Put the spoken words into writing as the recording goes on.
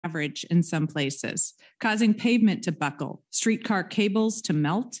average in some places, causing pavement to buckle, streetcar cables to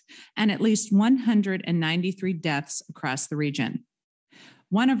melt, and at least 193 deaths across the region.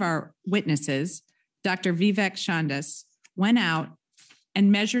 One of our witnesses, Dr. Vivek Shandas, went out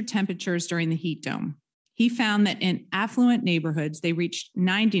and measured temperatures during the heat dome. He found that in affluent neighborhoods, they reached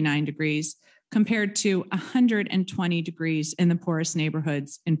 99 degrees compared to 120 degrees in the poorest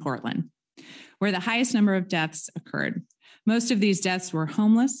neighborhoods in Portland, where the highest number of deaths occurred. Most of these deaths were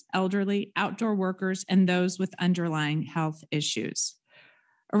homeless, elderly, outdoor workers, and those with underlying health issues.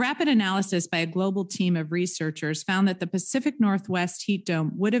 A rapid analysis by a global team of researchers found that the Pacific Northwest heat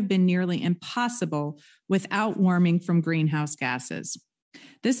dome would have been nearly impossible without warming from greenhouse gases.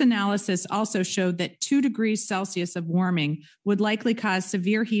 This analysis also showed that 2 degrees Celsius of warming would likely cause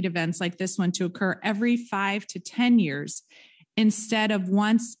severe heat events like this one to occur every 5 to 10 years instead of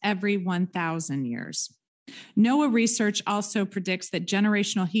once every 1,000 years. NOAA research also predicts that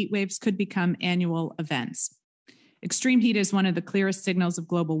generational heat waves could become annual events. Extreme heat is one of the clearest signals of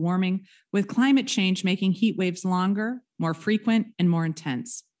global warming, with climate change making heat waves longer, more frequent, and more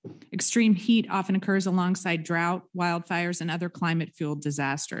intense. Extreme heat often occurs alongside drought, wildfires, and other climate-fueled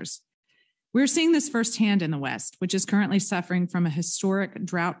disasters. We're seeing this firsthand in the West, which is currently suffering from a historic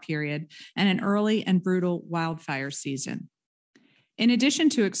drought period and an early and brutal wildfire season. In addition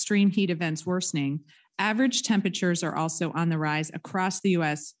to extreme heat events worsening, average temperatures are also on the rise across the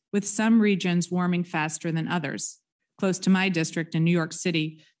U.S., with some regions warming faster than others. Close to my district in New York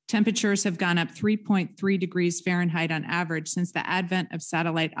City, temperatures have gone up 3.3 degrees Fahrenheit on average since the advent of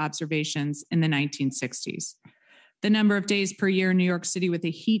satellite observations in the 1960s. The number of days per year in New York City with a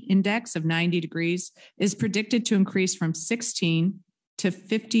heat index of 90 degrees is predicted to increase from 16 to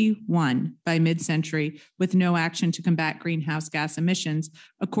 51 by mid-century, with no action to combat greenhouse gas emissions,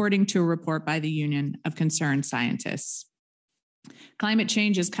 according to a report by the Union of Concerned Scientists. Climate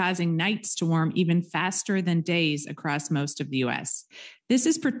change is causing nights to warm even faster than days across most of the U.S. This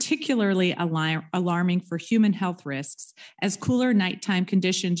is particularly alarming for human health risks, as cooler nighttime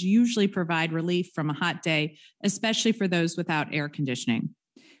conditions usually provide relief from a hot day, especially for those without air conditioning.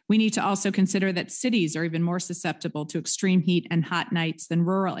 We need to also consider that cities are even more susceptible to extreme heat and hot nights than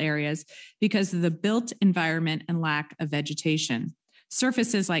rural areas because of the built environment and lack of vegetation.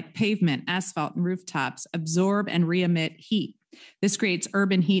 Surfaces like pavement, asphalt, and rooftops absorb and re-emit heat. This creates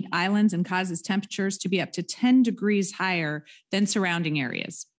urban heat islands and causes temperatures to be up to 10 degrees higher than surrounding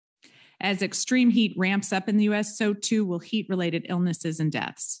areas. As extreme heat ramps up in the U.S., so too will heat-related illnesses and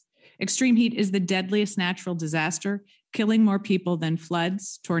deaths. Extreme heat is the deadliest natural disaster, killing more people than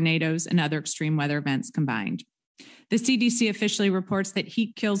floods, tornadoes, and other extreme weather events combined. The CDC officially reports that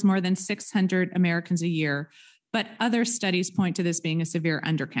heat kills more than 600 Americans a year, but other studies point to this being a severe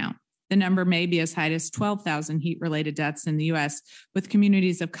undercount. The number may be as high as 12,000 heat-related deaths in the U.S., with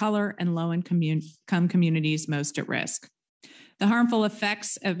communities of color and low-income communities most at risk. The harmful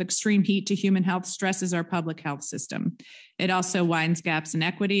effects of extreme heat to human health stresses our public health system. It also widens gaps in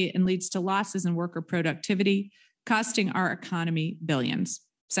equity and leads to losses in worker productivity, costing our economy billions.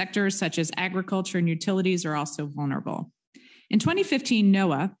 Sectors such as agriculture and utilities are also vulnerable. In 2015,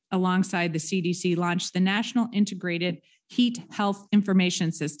 NOAA, alongside the CDC, launched the National Integrated Heat Health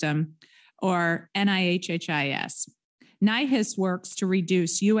Information System, or NIHHIS. NIHIS works to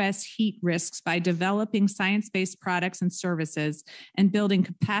reduce U.S. heat risks by developing science-based products and services and building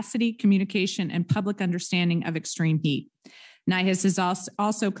capacity, communication, and public understanding of extreme heat. NIHIS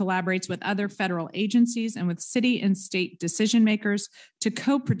also collaborates with other federal agencies and with city and state decision makers to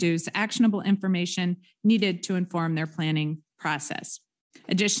co-produce actionable information needed to inform their planning process.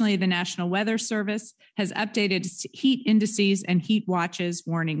 Additionally, the National Weather Service has updated heat indices and heat watches,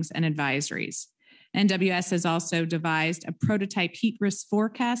 warnings, and advisories. NWS has also devised a prototype heat risk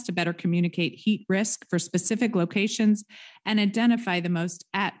forecast to better communicate heat risk for specific locations and identify the most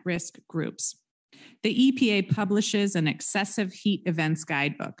at-risk groups. The EPA publishes an excessive heat events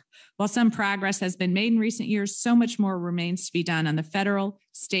guidebook. While some progress has been made in recent years, so much more remains to be done on the federal,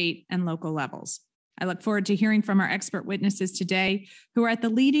 state, and local levels. I look forward to hearing from our expert witnesses today who are at the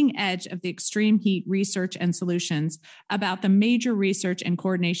leading edge of the extreme heat research and solutions about the major research and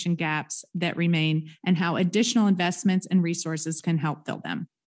coordination gaps that remain and how additional investments and resources can help fill them.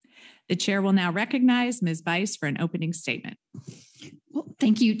 The chair will now recognize Ms. Bice for an opening statement. Well,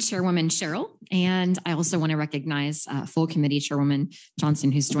 thank you, Chairwoman Cheryl. And I also want to recognize full committee Chairwoman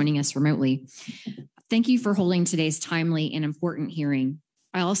Johnson, who's joining us remotely. Thank you for holding today's timely and important hearing.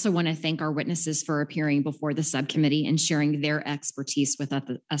 I also want to thank our witnesses for appearing before the subcommittee and sharing their expertise with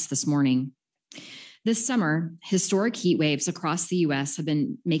us this morning. This summer, historic heat waves across the U.S. have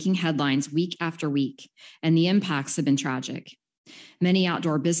been making headlines week after week, and the impacts have been tragic. Many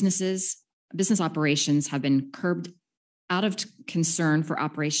outdoor business operations have been curbed out of concern for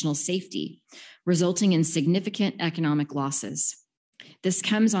operational safety, resulting in significant economic losses. This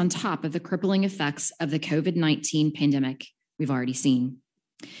comes on top of the crippling effects of the COVID-19 pandemic we've already seen.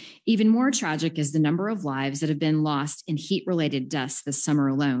 Even more tragic is the number of lives that have been lost in heat-related deaths this summer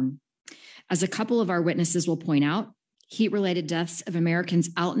alone. As a couple of our witnesses will point out, heat-related deaths of Americans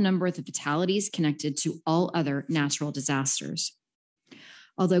outnumber the fatalities connected to all other natural disasters.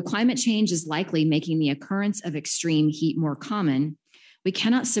 Although climate change is likely making the occurrence of extreme heat more common, we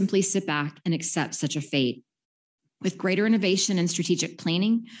cannot simply sit back and accept such a fate. With greater innovation and strategic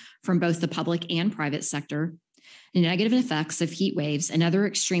planning from both the public and private sector, the negative effects of heat waves and other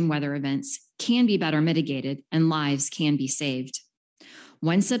extreme weather events can be better mitigated and lives can be saved.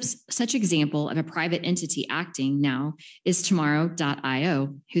 One such example of a private entity acting now is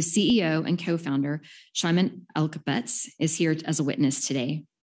Tomorrow.io, whose CEO and co-founder, Shimon Elkabetz, is here as a witness today.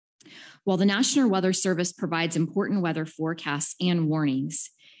 While the National Weather Service provides important weather forecasts and warnings,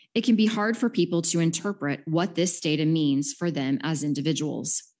 it can be hard for people to interpret what this data means for them as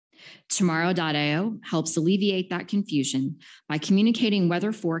individuals. Tomorrow.io helps alleviate that confusion by communicating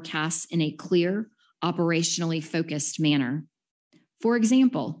weather forecasts in a clear, operationally focused manner. For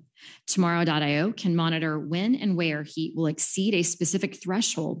example, Tomorrow.io can monitor when and where heat will exceed a specific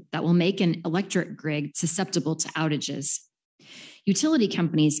threshold that will make an electric grid susceptible to outages. Utility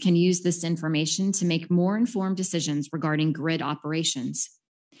companies can use this information to make more informed decisions regarding grid operations.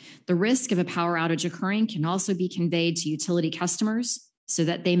 The risk of a power outage occurring can also be conveyed to utility customers so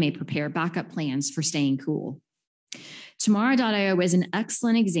that they may prepare backup plans for staying cool. Tomorrow.io is an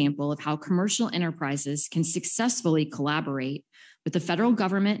excellent example of how commercial enterprises can successfully collaborate with the federal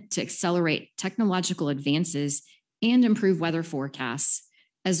government to accelerate technological advances and improve weather forecasts,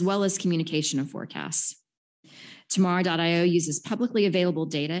 as well as communication of forecasts. Tomorrow.io uses publicly available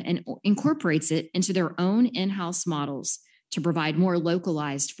data and incorporates it into their own in-house models to provide more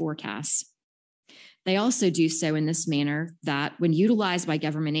localized forecasts. They also do so in this manner that, when utilized by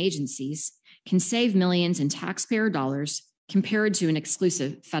government agencies, can save millions in taxpayer dollars compared to an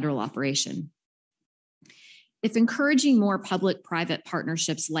exclusive federal operation. If encouraging more public-private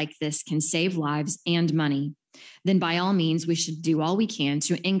partnerships like this can save lives and money, then by all means, we should do all we can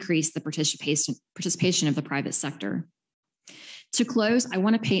to increase the participation of the private sector. To close, I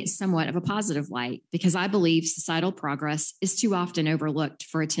want to paint somewhat of a positive light because I believe societal progress is too often overlooked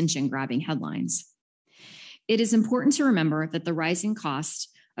for attention-grabbing headlines. It is important to remember that the rising cost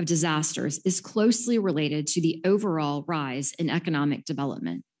of disasters is closely related to the overall rise in economic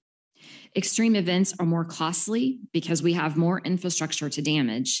development. Extreme events are more costly because we have more infrastructure to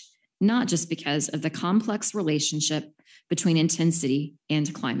damage, not just because of the complex relationship between intensity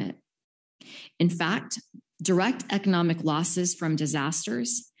and climate. In fact, direct economic losses from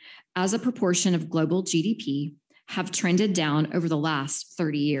disasters as a proportion of global GDP have trended down over the last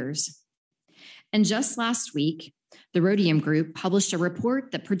 30 years. And just last week, the Rhodium Group published a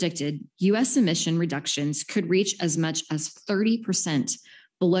report that predicted U.S. emission reductions could reach as much as 30%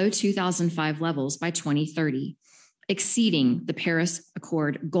 below 2005 levels by 2030, exceeding the Paris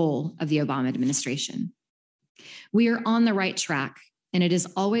Accord goal of the Obama administration. We are on the right track, and it is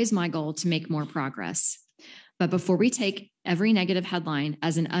always my goal to make more progress. But before we take every negative headline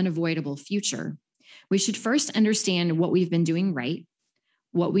as an unavoidable future, we should first understand what we've been doing right,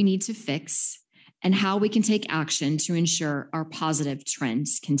 what we need to fix, and how we can take action to ensure our positive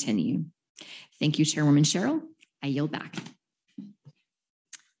trends continue. Thank you, Chairwoman Cheryl. I yield back.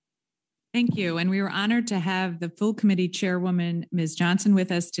 Thank you. And we were honored to have the full committee chairwoman, Ms. Johnson,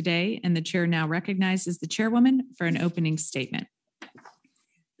 with us today. And the chair now recognizes the chairwoman for an opening statement.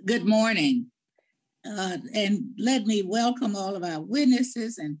 Good morning. And let me welcome all of our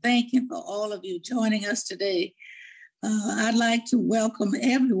witnesses and thank you for all of you joining us today. I'd like to welcome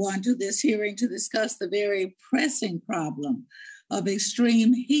everyone to this hearing to discuss the very pressing problem of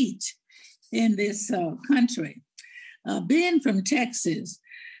extreme heat in this country. Being from Texas,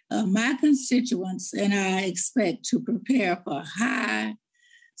 my constituents and I expect to prepare for high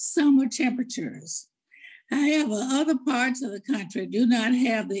summer temperatures. However, other parts of the country do not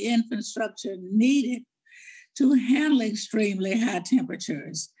have the infrastructure needed to handle extremely high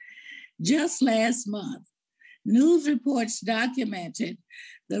temperatures. Just last month, news reports documented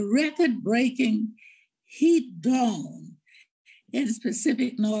the record-breaking heat dome in the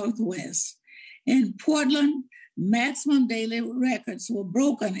Pacific Northwest. In Portland, maximum daily records were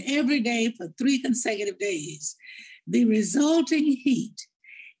broken every day for 3 consecutive days. The resulting heat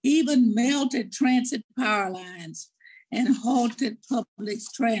even melted transit power lines and halted public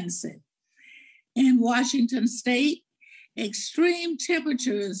transit. In Washington State, Extreme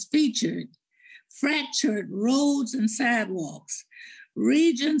temperatures featured fractured roads and sidewalks,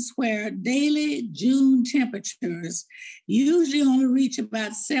 regions where daily June temperatures usually only reach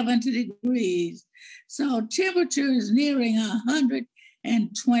about 70 degrees, so temperatures nearing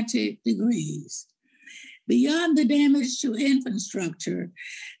 120 degrees. Beyond the damage to infrastructure,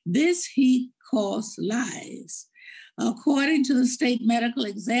 this heat costs lives. According to the state medical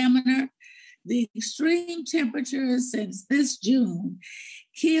examiner, the extreme temperatures since this June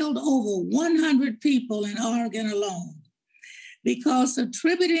killed over 100 people in Oregon alone. Because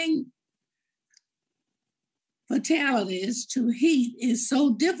attributing fatalities to heat is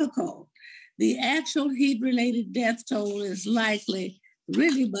so difficult, the actual heat-related death toll is likely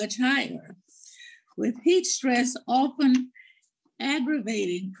really much higher. With heat stress often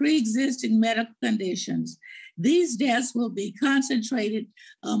aggravating pre-existing medical conditions, these deaths will be concentrated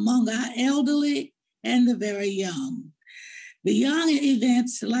among our elderly and the very young. Beyond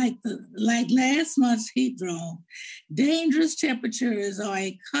events like last month's heat dome, dangerous temperatures are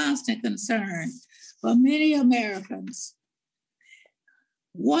a constant concern for many Americans.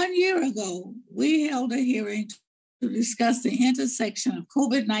 1 year ago, we held a hearing to discuss the intersection of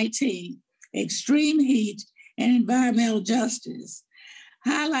COVID-19, extreme heat, and environmental justice,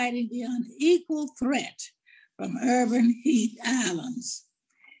 highlighting the unequal threat from urban heat islands.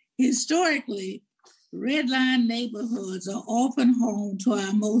 Historically, red-line neighborhoods are often home to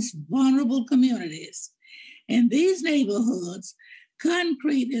our most vulnerable communities. In these neighborhoods,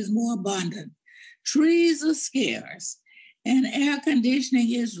 concrete is more abundant, trees are scarce, and air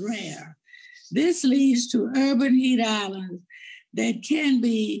conditioning is rare. This leads to urban heat islands that can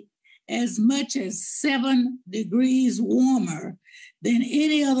be as much as 7 degrees warmer than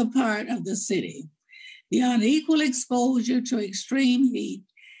any other part of the city. The unequal exposure to extreme heat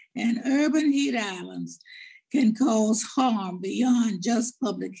and urban heat islands can cause harm beyond just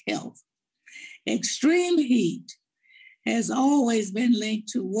public health. Extreme heat has always been linked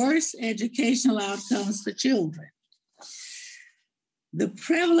to worse educational outcomes for children. The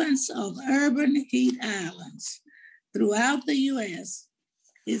prevalence of urban heat islands throughout the U.S.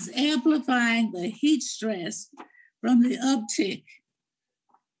 is amplifying the heat stress from the uptick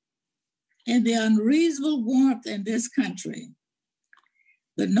in the unreasonable warmth in this country.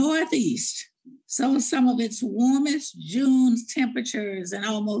 The Northeast saw some of its warmest June temperatures in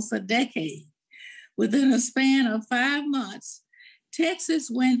almost a decade. Within a span of 5 months,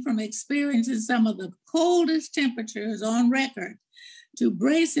 Texas went from experiencing some of the coldest temperatures on record to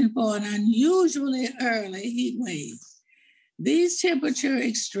bracing for an unusually early heat wave. These temperature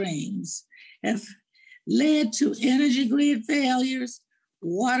extremes have led to energy grid failures,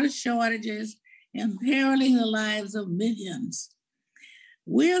 water shortages, imperiling the lives of millions.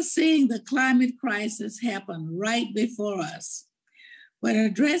 We're seeing the climate crisis happen right before us. When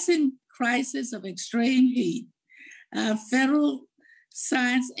addressing crisis of extreme heat, our federal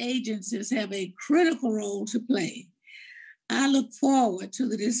science agencies have a critical role to play. I look forward to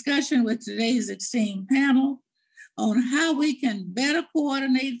the discussion with today's esteemed panel on how we can better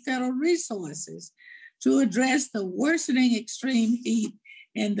coordinate federal resources to address the worsening extreme heat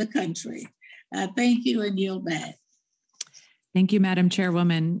in the country. I thank you and yield back. Thank you, Madam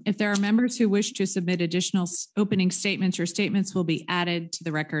Chairwoman. If there are members who wish to submit additional opening statements, your statements will be added to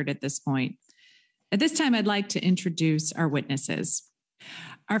the record at this point. At this time, I'd like to introduce our witnesses.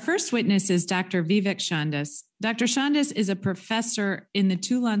 Our first witness is Dr. Vivek Shandas. Dr. Shandas is a professor in the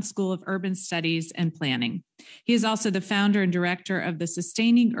Toulan School of Urban Studies and Planning. He is also the founder and director of the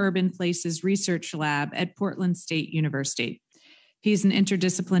Sustaining Urban Places Research Lab at Portland State University. He's an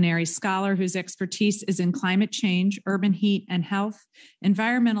interdisciplinary scholar whose expertise is in climate change, urban heat and health,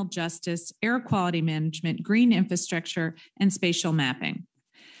 environmental justice, air quality management, green infrastructure, and spatial mapping.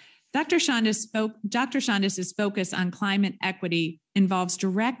 Dr. Shandas's focus on climate equity involves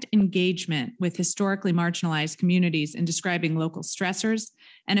direct engagement with historically marginalized communities in describing local stressors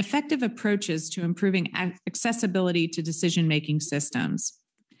and effective approaches to improving accessibility to decision-making systems.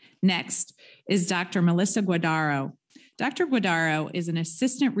 Next is Dr. Melissa Guardaro. Dr. Guardaro is an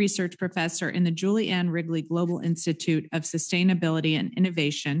assistant research professor in the Julie Ann Wrigley Global Institute of Sustainability and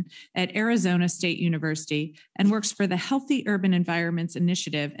Innovation at Arizona State University and works for the Healthy Urban Environments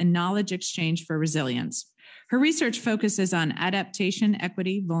Initiative and Knowledge Exchange for Resilience. Her research focuses on adaptation,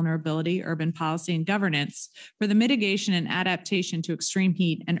 equity, vulnerability, urban policy, and governance for the mitigation and adaptation to extreme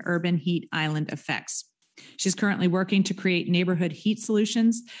heat and urban heat island effects. She's currently working to create neighborhood heat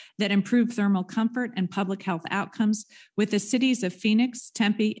solutions that improve thermal comfort and public health outcomes with the cities of Phoenix,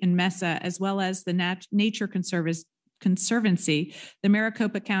 Tempe, and Mesa, as well as the Nature Conservancy, the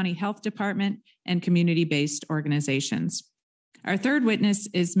Maricopa County Health Department, and community-based organizations. Our third witness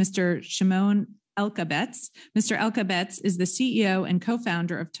is Mr. Shimon Elkabetz. Mr. Elkabetz is the CEO and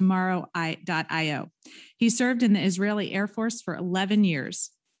co-founder of Tomorrow.io. He served in the Israeli Air Force for 11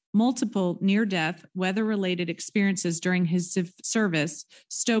 years. Multiple near-death weather-related experiences during his service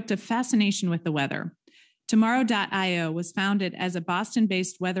stoked a fascination with the weather. Tomorrow.io was founded as a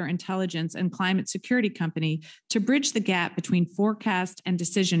Boston-based weather intelligence and climate security company to bridge the gap between forecast and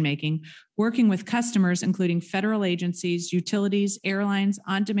decision-making, working with customers including federal agencies, utilities, airlines,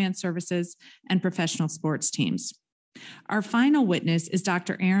 on-demand services, and professional sports teams. Our final witness is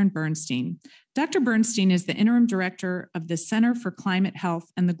Dr. Bernstein. Dr. Bernstein is the interim director of the Center for Climate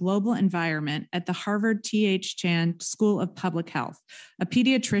Health and the Global Environment at the Harvard T.H. Chan School of Public Health, a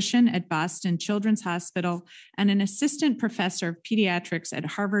pediatrician at Boston Children's Hospital, and an assistant professor of pediatrics at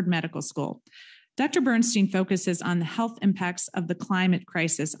Harvard Medical School. Dr. Bernstein focuses on the health impacts of the climate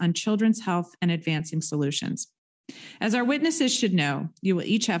crisis on children's health and advancing solutions. As our witnesses should know, you will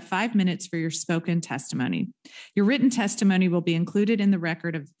each have 5 minutes for your spoken testimony. Your written testimony will be included in the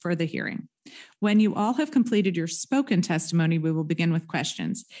record for the hearing. When you all have completed your spoken testimony, we will begin with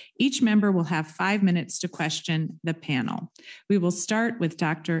questions. Each member will have 5 minutes to question the panel. We will start with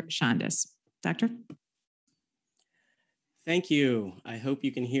Dr. Shandas. Doctor? Thank you. I hope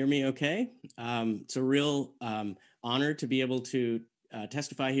you can hear me okay. It's a real honor to be able to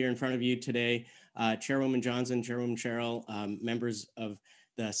testify here in front of you today. Chairwoman Johnson, Chairwoman Sherrill, members of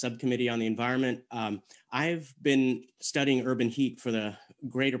the Subcommittee on the Environment. I've been studying urban heat for the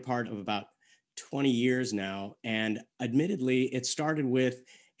greater part of about 20 years now, and admittedly, it started with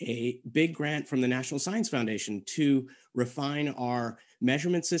a big grant from the National Science Foundation to refine our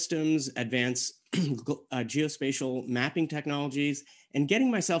measurement systems, advance geospatial mapping technologies, and getting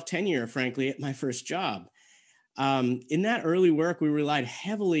myself tenure, frankly, at my first job. In that early work, we relied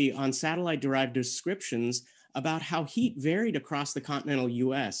heavily on satellite-derived descriptions about how heat varied across the continental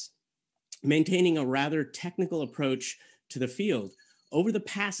US, maintaining a rather technical approach to the field. Over the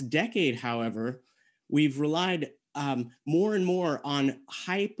past decade, however, we've relied more and more on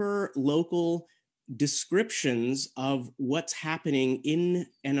hyper-local descriptions of what's happening in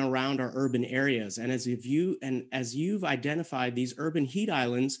and around our urban areas. And as you've identified, these urban heat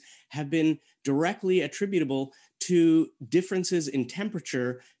islands have been directly attributable to differences in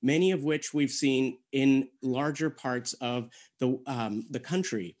temperature, many of which we've seen in larger parts of the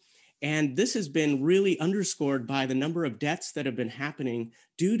country. And this has been really underscored by the number of deaths that have been happening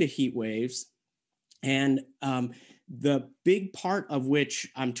due to heat waves. And the big part of which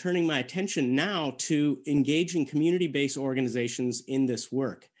I'm turning my attention now to engaging community-based organizations in this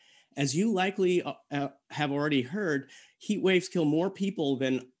work. As you likely have already heard, heat waves kill more people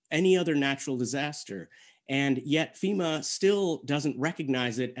than any other natural disaster, and yet FEMA still doesn't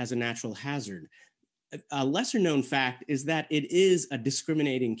recognize it as a natural hazard. A lesser known fact is that it is a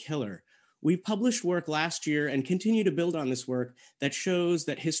discriminating killer. We published work last year and continue to build on this work that shows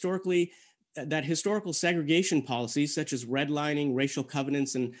that historical segregation policies such as redlining, racial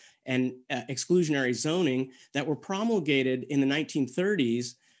covenants, and exclusionary zoning that were promulgated in the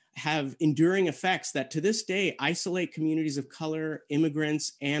 1930s have enduring effects that to this day isolate communities of color,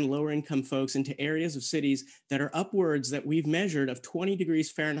 immigrants, and lower income folks into areas of cities that are upwards that we've measured of 20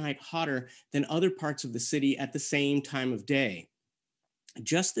 degrees Fahrenheit hotter than other parts of the city at the same time of day.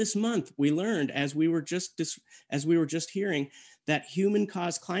 Just this month, we learned, as we were just hearing, that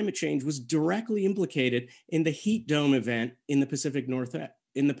human-caused climate change was directly implicated in the heat dome event in the Pacific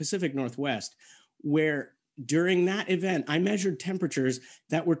Northwest, where during that event, I measured temperatures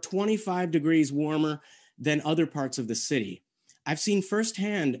that were 25 degrees warmer than other parts of the city. I've seen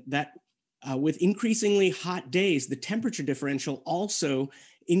firsthand that with increasingly hot days, the temperature differential also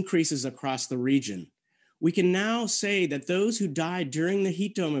increases across the region. We can now say that those who died during the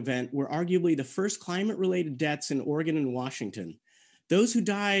heat dome event were arguably the first climate-related deaths in Oregon and Washington. Those who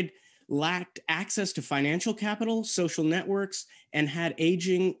died lacked access to financial capital, social networks, and had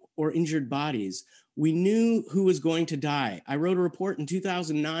aging or injured bodies. We knew who was going to die. I wrote a report in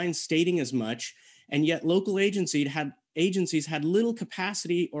 2009 stating as much, and yet local agencies had little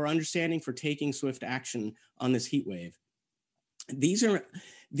capacity or understanding for taking swift action on this heat wave. These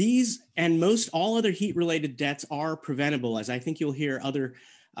and most all other heat-related deaths are preventable, as I think you'll hear other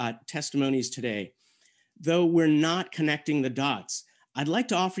testimonies today. Though we're not connecting the dots, I'd like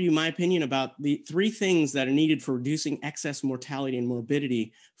to offer you my opinion about the 3 things that are needed for reducing excess mortality and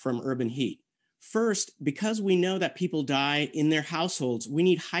morbidity from urban heat. First, because we know that people die in their households, we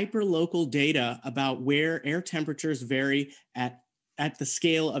need hyper-local data about where air temperatures vary at the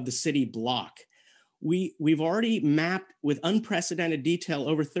scale of the city block. We've already mapped with unprecedented detail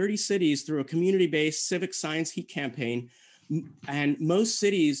over 30 cities through a community-based civic science heat campaign, and most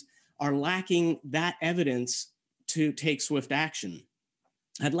cities are lacking that evidence to take swift action.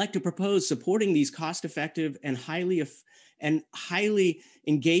 I'd like to propose supporting these cost-effective and highly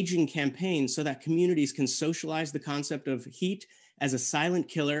engaging campaigns so that communities can socialize the concept of heat as a silent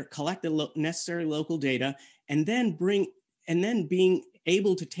killer, collect the necessary local data, and then being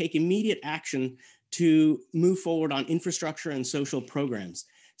able to take immediate action to move forward on infrastructure and social programs.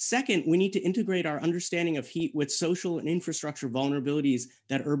 Second, we need to integrate our understanding of heat with social and infrastructure vulnerabilities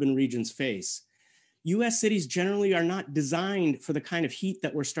that urban regions face. US cities generally are not designed for the kind of heat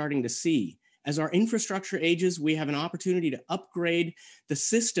that we're starting to see. As our infrastructure ages, we have an opportunity to upgrade the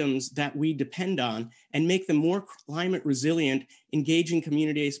systems that we depend on and make them more climate resilient, engaging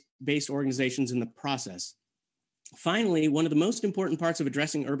community-based organizations in the process. Finally, one of the most important parts of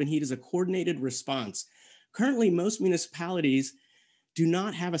addressing urban heat is a coordinated response. Currently, most municipalities do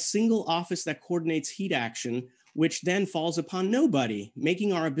not have a single office that coordinates heat action, which then falls upon nobody,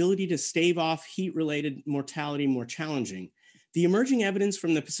 making our ability to stave off heat-related mortality more challenging. The emerging evidence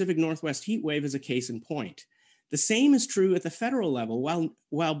from the Pacific Northwest heat wave is a case in point. The same is true at the federal level.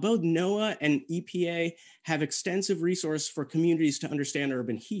 While both NOAA and EPA have extensive resources for communities to understand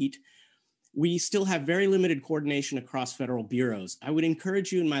urban heat, we still have very limited coordination across federal bureaus. I would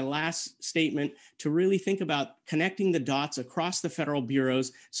encourage you in my last statement to really think about connecting the dots across the federal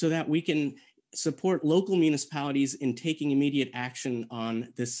bureaus so that we can support local municipalities in taking immediate action on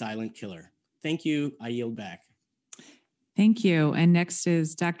this silent killer. Thank you. I yield back. Thank you. And next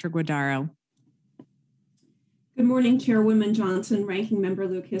is Dr. Guardaro. Good morning, Chairwoman Johnson, Ranking Member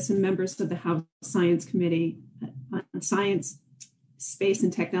Lucas, and members of the House Science Committee on Science, Space,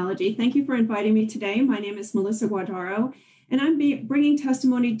 and Technology. Thank you for inviting me today. My name is Melissa Guardaro, and I'm bringing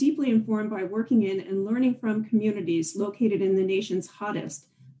testimony deeply informed by working in and learning from communities located in the nation's hottest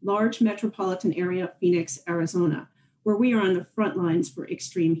large metropolitan area, Phoenix, Arizona, where we are on the front lines for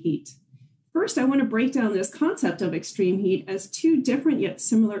extreme heat. First, I want to break down this concept of extreme heat as two different yet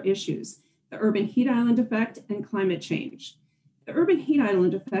similar issues: the urban heat island effect and climate change. The urban heat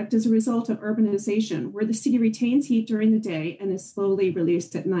island effect is a result of urbanization, where the city retains heat during the day and is slowly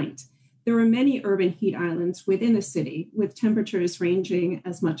released at night. There are many urban heat islands within a city, with temperatures ranging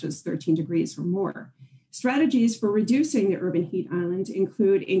as much as 13 degrees or more. Strategies for reducing the urban heat island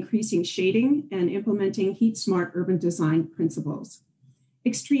include increasing shading and implementing heat-smart urban design principles.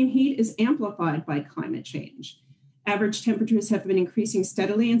 Extreme heat is amplified by climate change. Average temperatures have been increasing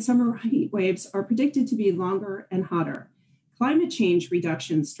steadily, and summer heat waves are predicted to be longer and hotter. Climate change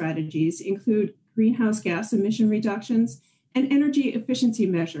reduction strategies include greenhouse gas emission reductions and energy efficiency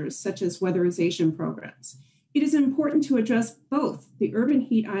measures, such as weatherization programs. It is important to address both the urban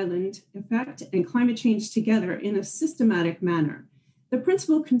heat island effect and climate change together in a systematic manner. The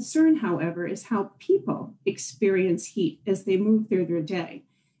principal concern, however, is how people experience heat as they move through their day.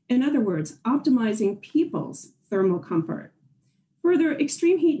 In other words, optimizing people's thermal comfort. Further,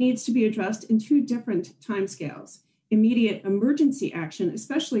 extreme heat needs to be addressed in two different timescales: immediate emergency action,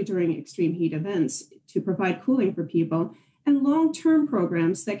 especially during extreme heat events, to provide cooling for people, and long-term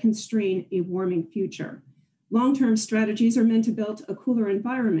programs that constrain a warming future. Long-term strategies are meant to build a cooler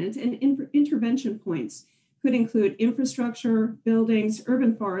environment, and intervention points could include infrastructure, buildings,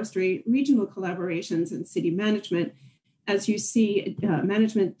 urban forestry, regional collaborations, and city management. As you see,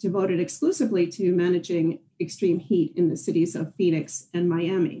 management devoted exclusively to managing extreme heat in the cities of Phoenix and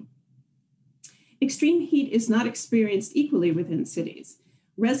Miami. Extreme heat is not experienced equally within cities.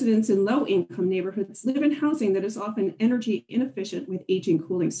 Residents in low-income neighborhoods live in housing that is often energy inefficient with aging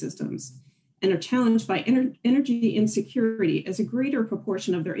cooling systems, and are challenged by energy insecurity as a greater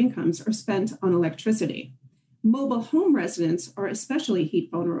proportion of their incomes are spent on electricity. Mobile home residents are especially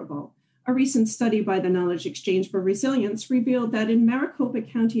heat vulnerable. A recent study by the Knowledge Exchange for Resilience revealed that in Maricopa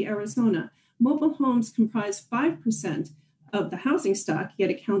County, Arizona, mobile homes comprise 5% of the housing stock,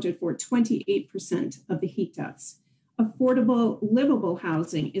 yet accounted for 28% of the heat deaths. Affordable, livable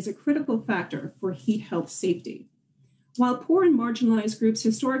housing is a critical factor for heat health safety. While poor and marginalized groups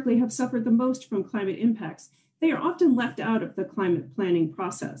historically have suffered the most from climate impacts, they are often left out of the climate planning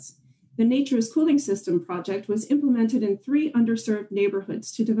process. The Nature's Cooling System project was implemented in 3 underserved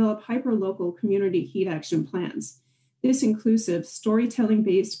neighborhoods to develop hyperlocal community heat action plans. This inclusive,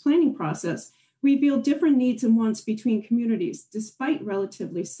 storytelling-based planning process revealed different needs and wants between communities despite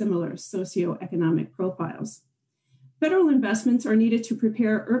relatively similar socioeconomic profiles. Federal investments are needed to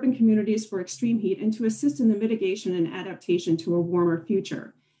prepare urban communities for extreme heat and to assist in the mitigation and adaptation to a warmer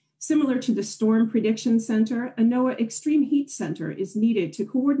future. Similar to the Storm Prediction Center, a NOAA Extreme Heat Center is needed to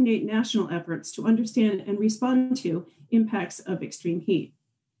coordinate national efforts to understand and respond to impacts of extreme heat.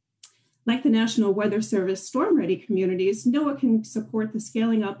 Like the National Weather Service storm-ready communities, NOAA can support the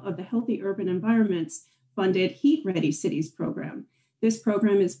scaling up of the Healthy Urban Environments funded Heat Ready Cities program. This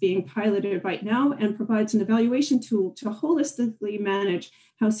program is being piloted right now and provides an evaluation tool to holistically manage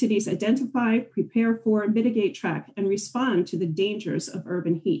how cities identify, prepare for, mitigate, track, and respond to the dangers of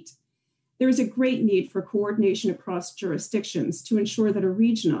urban heat. There is a great need for coordination across jurisdictions to ensure that a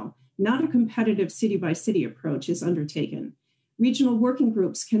regional, not a competitive city-by-city approach is undertaken. Regional working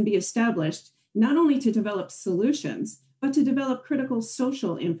groups can be established not only to develop solutions, but to develop critical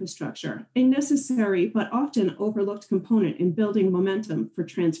social infrastructure, a necessary but often overlooked component in building momentum for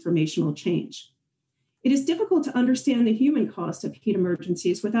transformational change. It is difficult to understand the human cost of heat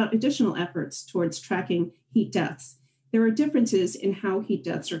emergencies without additional efforts towards tracking heat deaths. There are differences in how heat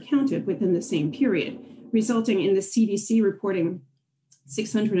deaths are counted within the same period, resulting in the CDC reporting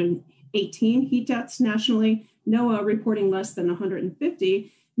 618 heat deaths nationally, NOAA reporting less than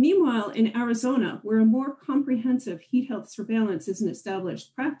 150. Meanwhile, in Arizona, where a more comprehensive heat health surveillance is an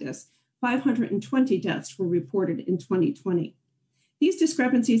established practice, 520 deaths were reported in 2020. These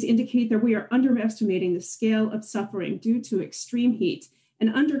discrepancies indicate that we are underestimating the scale of suffering due to extreme heat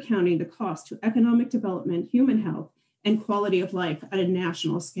and undercounting the cost to economic development, human health, and quality of life at a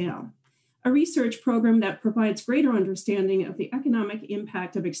national scale. A research program that provides greater understanding of the economic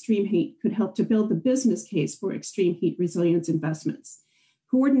impact of extreme heat could help to build the business case for extreme heat resilience investments.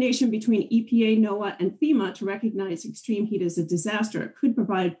 Coordination between EPA, NOAA, and FEMA to recognize extreme heat as a disaster could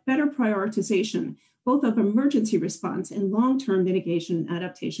provide better prioritization, both of emergency response and long-term mitigation and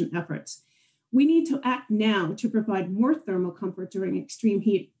adaptation efforts. We need to act now to provide more thermal comfort during extreme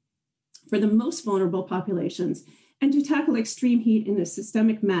heat for the most vulnerable populations and to tackle extreme heat in a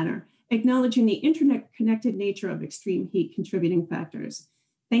systemic manner, acknowledging the interconnected nature of extreme heat contributing factors.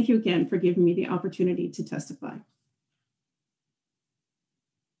 Thank you again for giving me the opportunity to testify.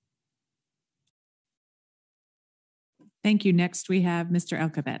 Thank you. Next, we have Mr.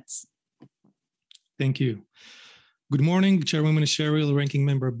 Elkabetz. Thank you. Good morning, Chairwoman Sherrill, Ranking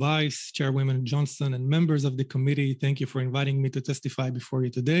Member Bice, Chairwoman Johnson, and members of the committee. Thank you for inviting me to testify before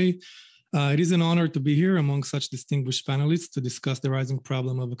you today. It is an honor to be here among such distinguished panelists to discuss the rising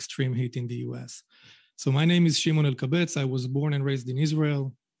problem of extreme heat in the US. So my name is Shimon Elkabetz. I was born and raised in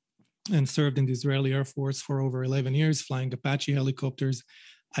Israel and served in the Israeli Air Force for over 11 years, flying Apache helicopters.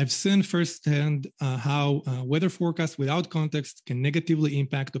 I've seen firsthand how weather forecasts without context can negatively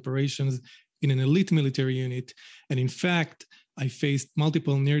impact operations in an elite military unit. And in fact, I faced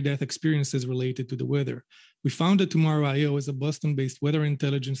multiple near-death experiences related to the weather. We founded Tomorrow.io as a Boston-based weather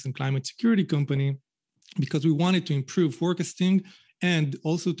intelligence and climate security company because we wanted to improve forecasting and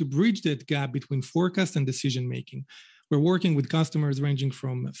also to bridge that gap between forecast and decision-making. We're working with customers ranging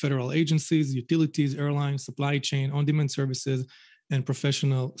from federal agencies, utilities, airlines, supply chain, on-demand services, and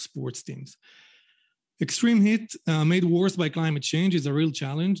professional sports teams. Extreme heat made worse by climate change is a real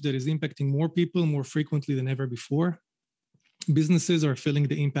challenge that is impacting more people more frequently than ever before. Businesses are feeling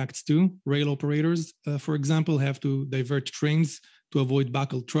the impacts too. Rail operators, for example, have to divert trains to avoid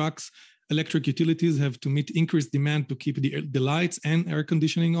buckled trucks. Electric utilities have to meet increased demand to keep the lights and air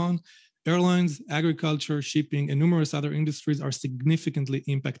conditioning on. Airlines, agriculture, shipping, and numerous other industries are significantly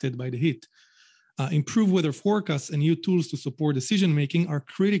impacted by the heat. Improved weather forecasts and new tools to support decision-making are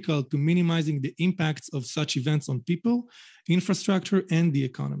critical to minimizing the impacts of such events on people, infrastructure, and the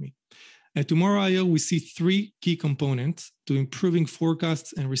economy. At Tomorrow.io, we see three key components to improving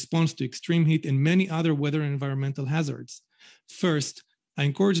forecasts and response to extreme heat and many other weather and environmental hazards. First, I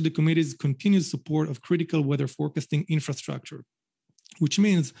encourage the committee's continued support of critical weather forecasting infrastructure, which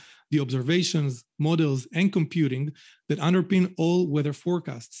means the observations, models, and computing that underpin all weather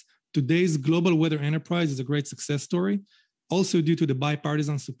forecasts. Today's global weather enterprise is a great success story, also due to the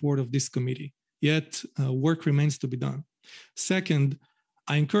bipartisan support of this committee. Yet, work remains to be done. Second,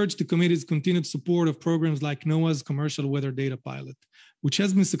 I encourage the committee's continued support of programs like NOAA's Commercial Weather Data Pilot, which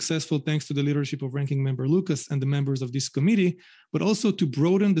has been successful thanks to the leadership of Ranking Member Lucas and the members of this committee, but also to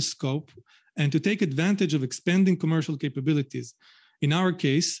broaden the scope and to take advantage of expanding commercial capabilities. In our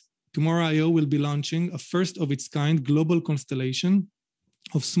case, Tomorrow.io will be launching a first-of-its-kind global constellation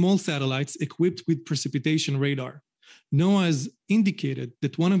of small satellites equipped with precipitation radar. NOAA has indicated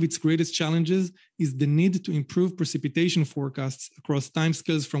that one of its greatest challenges is the need to improve precipitation forecasts across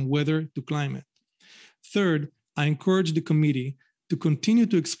timescales from weather to climate. Third, I encourage the committee to continue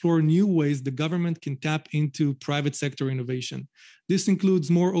to explore new ways the government can tap into private sector innovation. This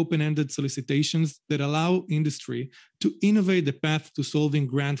includes more open-ended solicitations that allow industry to innovate the path to solving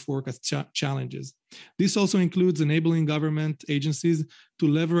grant forecast challenges. This also includes enabling government agencies to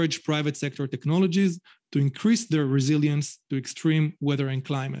leverage private sector technologies to increase their resilience to extreme weather and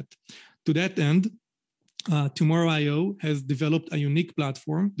climate. To that end, Tomorrow.io has developed a unique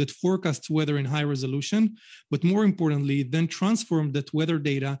platform that forecasts weather in high resolution, but more importantly, then transformed that weather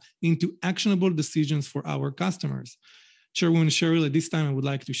data into actionable decisions for our customers. Chairwoman Cheryl, at this time, I would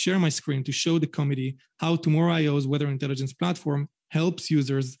like to share my screen to show the committee how Tomorrow.io's weather intelligence platform helps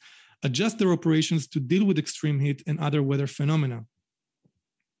users adjust their operations to deal with extreme heat and other weather phenomena.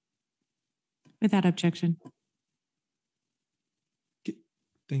 Without objection.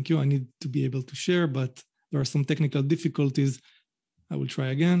 Thank you. I need to be able to share, but there are some technical difficulties. I will try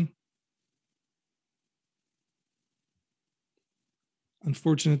again.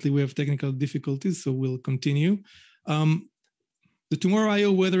 Unfortunately, we have technical difficulties, so we'll continue. The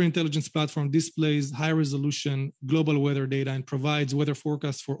Tomorrow.io weather intelligence platform displays high-resolution global weather data and provides weather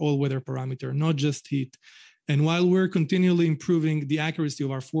forecasts for all weather parameters, not just heat. And while we're continually improving the accuracy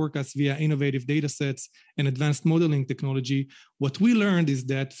of our forecasts via innovative data sets and advanced modeling technology, what we learned is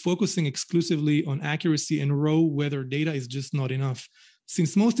that focusing exclusively on accuracy and raw weather data is just not enough.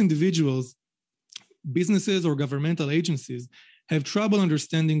 Since most individuals, businesses, or governmental agencies have trouble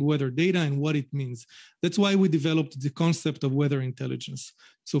understanding weather data and what it means. That's why we developed the concept of weather intelligence.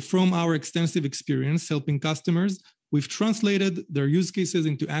 So from our extensive experience helping customers, we've translated their use cases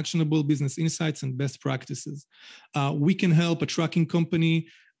into actionable business insights and best practices. We can help a trucking company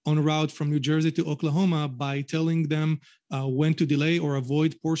on a route from New Jersey to Oklahoma by telling them when to delay or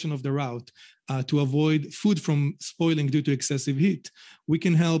avoid portion of the route, to avoid food from spoiling due to excessive heat. We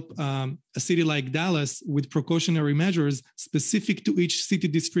can help a city like Dallas with precautionary measures specific to each city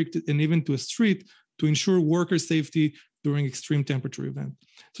district and even to a street to ensure worker safety during extreme temperature event.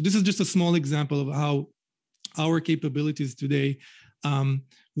 So this is just a small example of how our capabilities today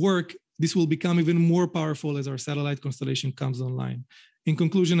work. This will become even more powerful as our satellite constellation comes online. In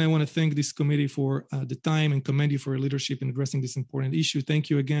conclusion, I want to thank this committee for the time and commend you for your leadership in addressing this important issue. Thank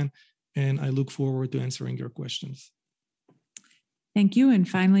you again, and I look forward to answering your questions. Thank you. And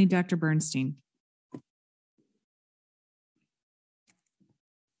finally, Dr. Bernstein.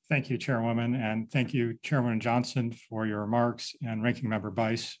 Thank you, Chairwoman, and thank you, Chairwoman Johnson, for your remarks, and Ranking Member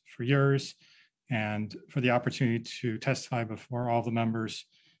Bice for yours, and for the opportunity to testify before all the members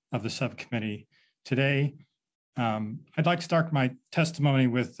of the subcommittee today. I'd like to start my testimony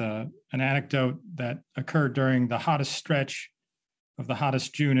with an anecdote that occurred during the hottest stretch of the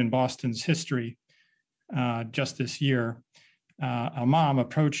hottest June in Boston's history just this year. A mom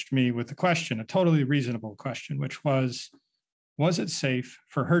approached me with a question, a totally reasonable question, which was it safe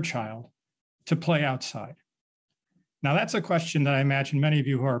for her child to play outside? Now, that's a question that I imagine many of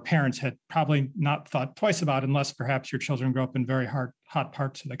you who are parents had probably not thought twice about, unless perhaps your children grow up in very hot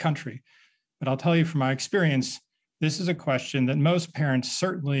parts of the country. But I'll tell you from my experience, this is a question that most parents,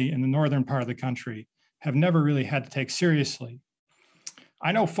 certainly in the northern part of the country, have never really had to take seriously.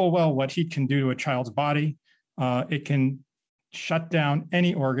 I know full well what heat can do to a child's body. It can shut down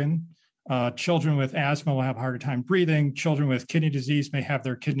any organ. Children with asthma will have a harder time breathing. Children with kidney disease may have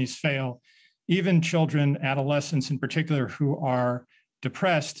their kidneys fail. Even children, adolescents in particular, who are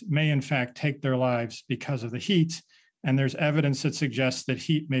depressed may in fact take their lives because of the heat. And there's evidence that suggests that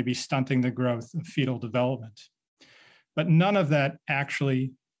heat may be stunting the growth of fetal development. But none of that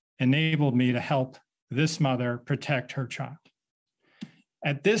actually enabled me to help this mother protect her child.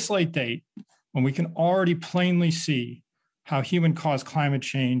 At this late date, when we can already plainly see how human-caused climate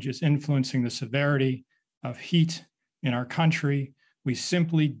change is influencing the severity of heat in our country, we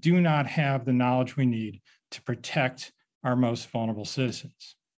simply do not have the knowledge we need to protect our most vulnerable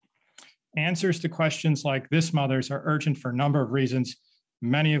citizens. Answers to questions like this mother's are urgent for a number of reasons,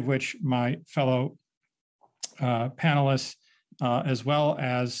 many of which my fellow panelists, as well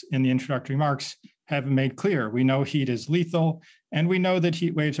as in the introductory remarks, have made clear. We know heat is lethal, and we know that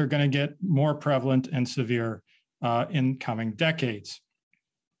heat waves are going to get more prevalent and severe in coming decades.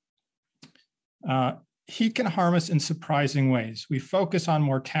 Heat can harm us in surprising ways. We focus on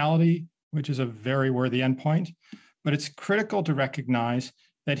mortality, which is a very worthy endpoint, but it's critical to recognize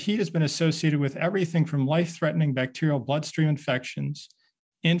that heat has been associated with everything from life-threatening bacterial bloodstream infections,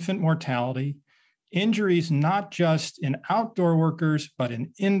 infant mortality, injuries not just in outdoor workers, but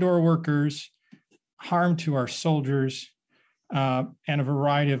in indoor workers, harm to our soldiers, and a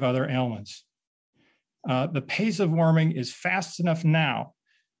variety of other ailments. The pace of warming is fast enough now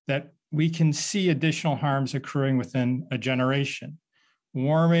that we can see additional harms occurring within a generation.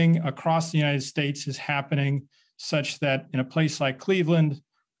 warming across the United States is happening such that in a place like Cleveland,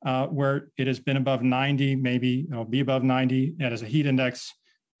 where it has been above 90, maybe it'll be above 90, it has a heat index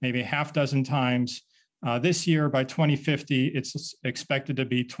maybe a half dozen times. This year, by 2050, it's expected to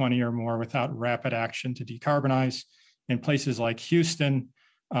be 20 or more without rapid action to decarbonize. In places like Houston,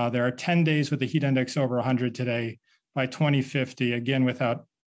 there are 10 days with a heat index over 100 today. By 2050, again, without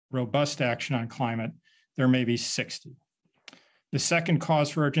robust action on climate, there may be 60. The second cause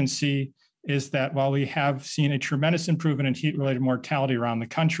for urgency is that while we have seen a tremendous improvement in heat-related mortality around the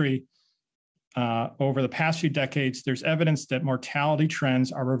country, over the past few decades, there's evidence that mortality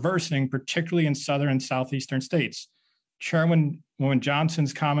trends are reversing, particularly in southern and southeastern states. Chairwoman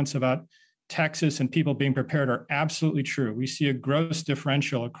Johnson's comments about Texas and people being prepared are absolutely true. We see a gross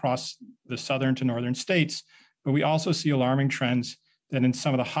differential across the southern to northern states, but we also see alarming trends that in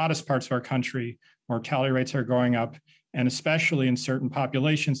some of the hottest parts of our country, mortality rates are going up, and especially in certain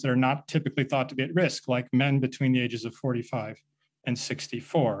populations that are not typically thought to be at risk, like men between the ages of 45 and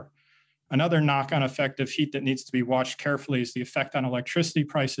 64. Another knock-on effect of heat that needs to be watched carefully is the effect on electricity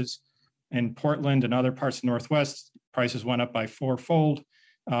prices. In Portland and other parts of the Northwest, prices went up by fourfold.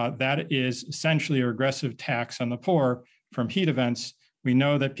 That is essentially a regressive tax on the poor from heat events. We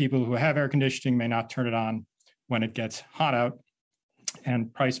know that people who have air conditioning may not turn it on when it gets hot out,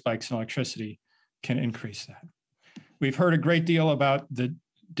 and price spikes in electricity can increase that. We've heard a great deal about the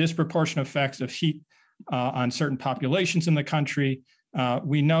disproportionate effects of heat on certain populations in the country.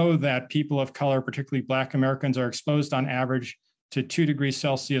 We know that people of color, particularly Black Americans, are exposed on average to 2 degrees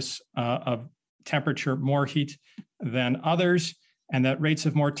Celsius of temperature more heat than others, and that rates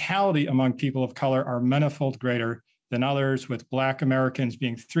of mortality among people of color are manifold greater than others, with Black Americans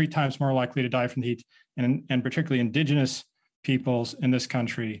being 3 times more likely to die from the heat, and particularly Indigenous peoples in this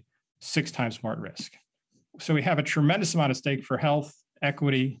country 6 times more at risk. So we have a tremendous amount at stake for health,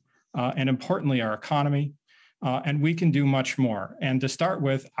 equity, and importantly, our economy. And we can do much more. And to start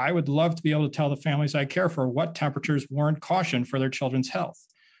with, I would love to be able to tell the families I care for what temperatures warrant caution for their children's health.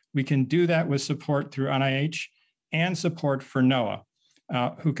 We can do that with support through NIH and support for NOAA,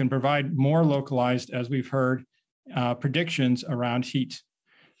 who can provide more localized, as we've heard, predictions around heat.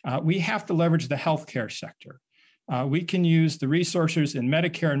 We have to leverage the healthcare sector. We can use the resources in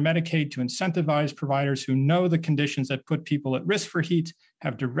Medicare and Medicaid to incentivize providers who know the conditions that put people at risk for heat,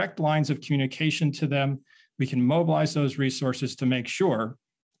 have direct lines of communication to them. We can mobilize those resources to make sure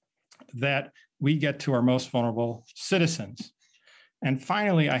that we get to our most vulnerable citizens. And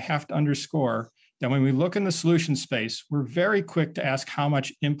finally, I have to underscore that when we look in the solution space, we're very quick to ask how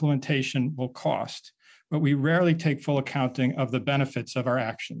much implementation will cost, but we rarely take full accounting of the benefits of our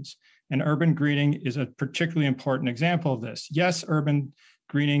actions. And urban greening is a particularly important example of this. Yes, urban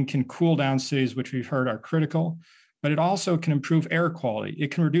greening can cool down cities, which we've heard are critical, but it also can improve air quality.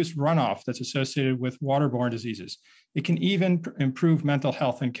 It can reduce runoff that's associated with waterborne diseases. It can even improve mental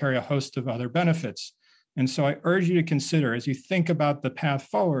health and carry a host of other benefits. And so I urge you to consider, as you think about the path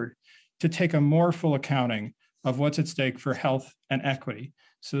forward, to take a more full accounting of what's at stake for health and equity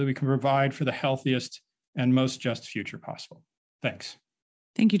so that we can provide for the healthiest and most just future possible. Thanks.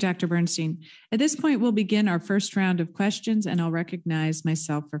 Thank you, Dr. Bernstein. At this point, we'll begin our first round of questions, and I'll recognize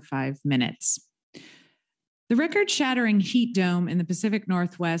myself for 5 minutes. The record-shattering heat dome in the Pacific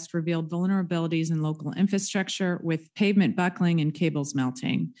Northwest revealed vulnerabilities in local infrastructure with pavement buckling and cables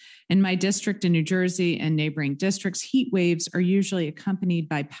melting. In my district in New Jersey and neighboring districts, heat waves are usually accompanied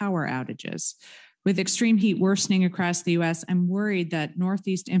by power outages. With extreme heat worsening across the U.S., I'm worried that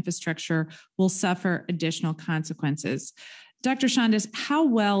Northeast infrastructure will suffer additional consequences. Dr. Shandas, how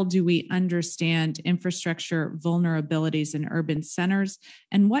well do we understand infrastructure vulnerabilities in urban centers,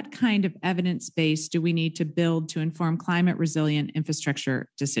 and what kind of evidence base do we need to build to inform climate resilient infrastructure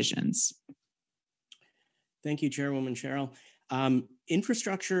decisions? Thank you, Chairwoman Cheryl.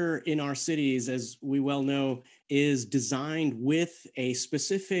 Infrastructure in our cities, as we well know, is designed with a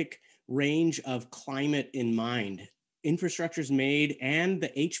specific range of climate in mind. Infrastructure is made, and the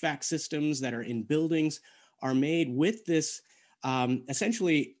HVAC systems that are in buildings are made with this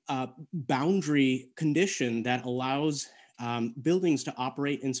essentially boundary condition that allows buildings to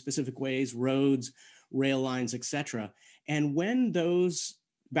operate in specific ways, roads, rail lines, et cetera. And when those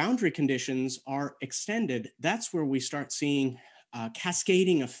boundary conditions are extended, that's where we start seeing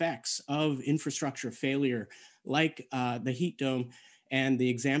cascading effects of infrastructure failure, like the heat dome and the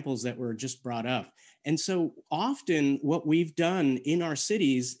examples that were just brought up. And so often what we've done in our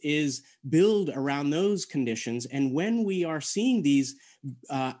cities is build around those conditions. And when we are seeing these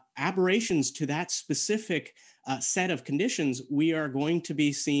aberrations to that specific set of conditions, we are going to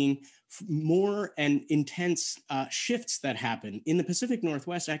be seeing more and intense shifts that happen. In the Pacific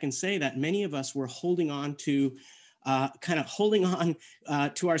Northwest, I can say that many of us were holding on to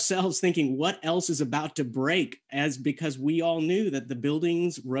to ourselves, thinking what else is about to break, because we all knew that the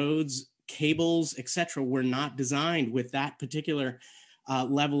buildings, roads, cables, etc., were not designed with that particular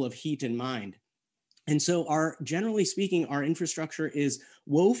level of heat in mind. And so generally speaking, our infrastructure is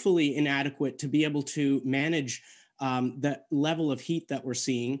woefully inadequate to be able to manage the level of heat that we're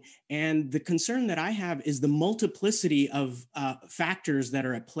seeing. And the concern that I have is the multiplicity of factors that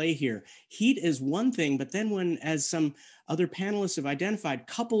are at play here. Heat is one thing, but then as some other panelists have identified,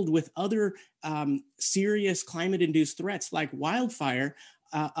 coupled with other serious climate-induced threats like wildfire,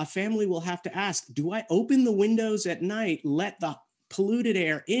 a family will have to ask, do I open the windows at night, let the polluted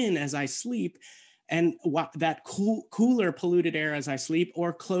air in as I sleep, and that cooler polluted air as I sleep,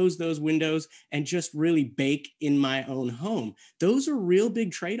 or close those windows and just really bake in my own home? Those are real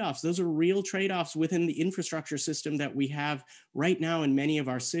big trade-offs. Those are real trade-offs within the infrastructure system that we have right now in many of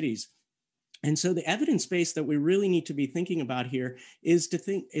our cities. And so the evidence base that we really need to be thinking about here is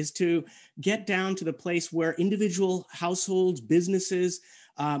to get down to the place where individual households, businesses,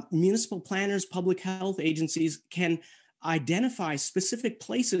 municipal planners, public health agencies can identify specific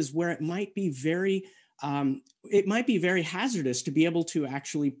places where it might be very hazardous to be able to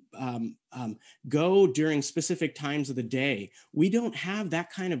actually go during specific times of the day. We don't have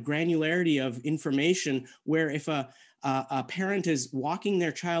that kind of granularity of information where if a parent is walking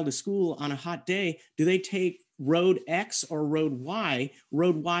their child to school on a hot day, do they take road X or road Y,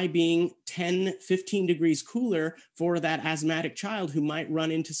 road Y being 10, 15 degrees cooler for that asthmatic child who might run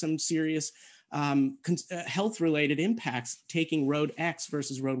into some serious health-related impacts taking road X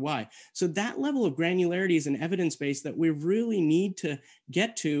versus road Y. So that level of granularity is an evidence base that we really need to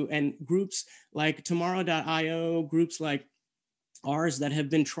get to, and groups like Tomorrow.io, groups like ours that have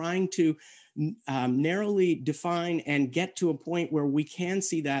been trying to narrowly define and get to a point where we can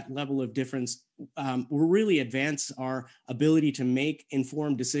see that level of difference will really advance our ability to make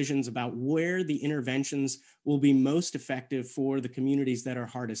informed decisions about where the interventions will be most effective for the communities that are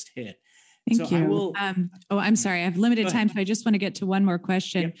hardest hit. Thank you. I'm sorry, I have limited time, so I just want to get to one more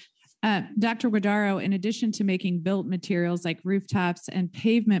question. Yep. Dr. Guardaro, in addition to making built materials like rooftops and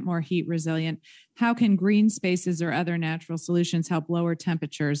pavement more heat resilient, how can green spaces or other natural solutions help lower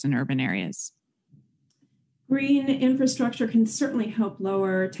temperatures in urban areas? Green infrastructure can certainly help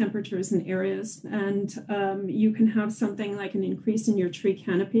lower temperatures in areas, and you can have something like an increase in your tree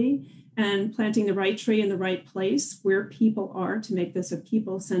canopy, and planting the right tree in the right place where people are to make this a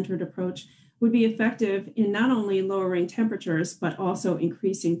people-centered approach would be effective in not only lowering temperatures, but also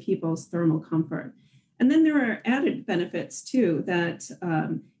increasing people's thermal comfort. And then there are added benefits too, that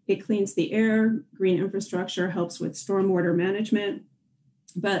it cleans the air, green infrastructure helps with stormwater management,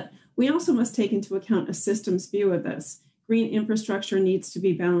 but we also must take into account a systems view of this. Green infrastructure needs to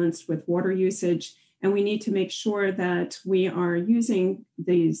be balanced with water usage, and we need to make sure that we are using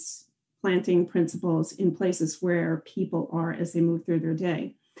these planting principles in places where people are as they move through their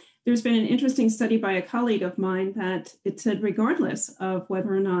day. There's been an interesting study by a colleague of mine that it said regardless of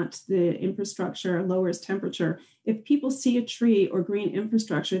whether or not the infrastructure lowers temperature, if people see a tree or green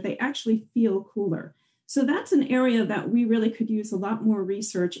infrastructure, they actually feel cooler. So that's an area that we really could use a lot more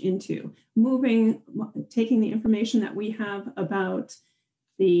research into, taking the information that we have about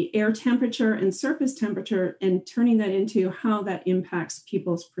the air temperature and surface temperature and turning that into how that impacts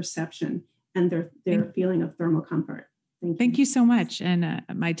people's perception and their feeling of thermal comfort. Thank you so much. And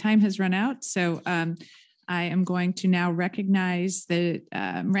my time has run out. So I am going to now recognize the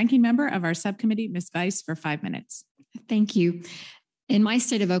ranking member of our subcommittee, Ms. Weiss, for 5 minutes. Thank you. In my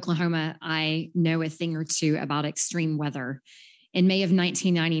state of Oklahoma, I know a thing or two about extreme weather. In May of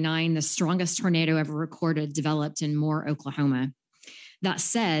 1999, the strongest tornado ever recorded developed in Moore, Oklahoma. That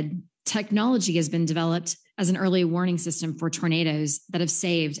said, technology has been developed as an early warning system for tornadoes that have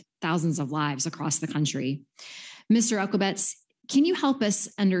saved thousands of lives across the country. Mr. Elkabetz, can you help us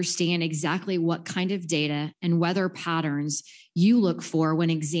understand exactly what kind of data and weather patterns you look for when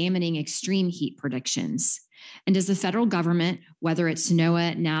examining extreme heat predictions? And does the federal government, whether it's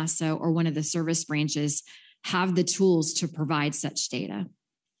NOAA, NASA, or one of the service branches, have the tools to provide such data?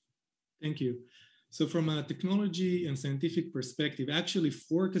 Thank you. So from a technology and scientific perspective, actually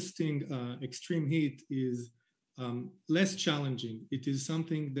forecasting extreme heat is less challenging. It is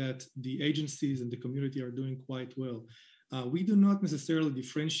something that the agencies and the community are doing quite well. We do not necessarily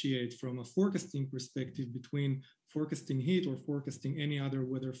differentiate from a forecasting perspective between forecasting heat or forecasting any other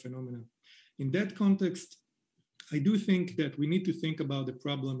weather phenomena. In that context, I do think that we need to think about the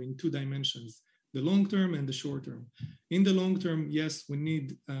problem in 2 dimensions. the long term and the short term. In the long term, yes, we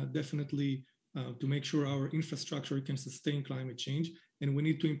need definitely to make sure our infrastructure can sustain climate change, and we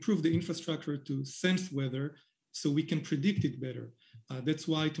need to improve the infrastructure to sense weather so we can predict it better. That's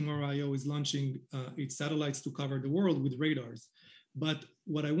why Tomorrow IO is launching its satellites to cover the world with radars. But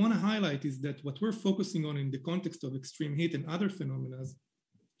what I want to highlight is that what we're focusing on in the context of extreme heat and other phenomena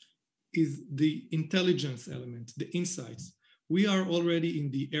is the intelligence element, the insights. We are already in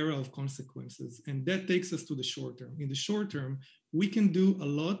the era of consequences, and that takes us to the short term. In the short term, we can do a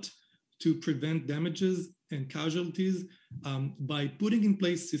lot to prevent damages and casualties by putting in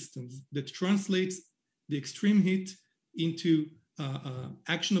place systems that translates the extreme heat into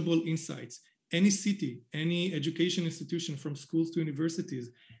actionable insights. Any city, any education institution from schools to universities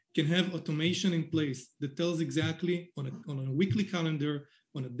can have automation in place that tells exactly on a weekly calendar,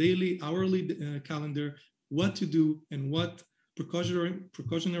 on a daily, hourly calendar, what to do and what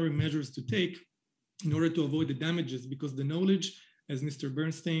precautionary measures to take in order to avoid the damages, because the knowledge, as Mr.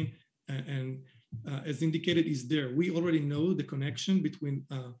 Bernstein as indicated, is there. We already know the connection between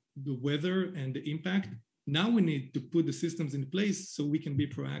the weather and the impact. Now we need to put the systems in place so we can be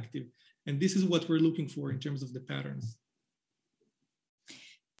proactive. And this is what we're looking for in terms of the patterns.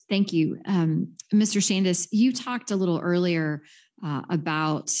 Thank you. Mr. Shandas, you talked a little earlier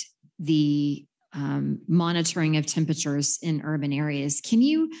about the monitoring of temperatures in urban areas. Can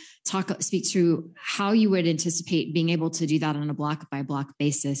you speak to how you would anticipate being able to do that on a block by block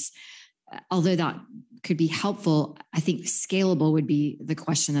basis? Although that could be helpful, I think scalable would be the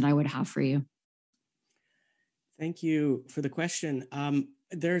question that I would have for you. Thank you for the question.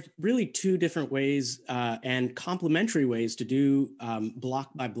 There are really two different ways and complementary ways to do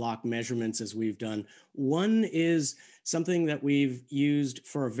block by block measurements as we've done. One is something that we've used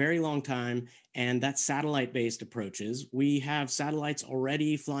for a very long time, and that's satellite-based approaches. We have satellites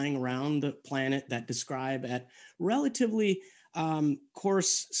already flying around the planet that describe at relatively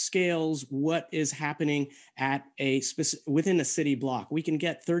coarse scales what is happening at within a city block. We can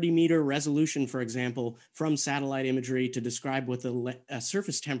get 30-meter resolution, for example, from satellite imagery to describe what the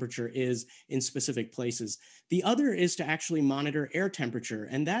surface temperature is in specific places. The other is to actually monitor air temperature,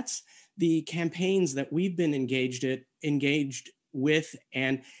 and that's the campaigns that we've been engaged with,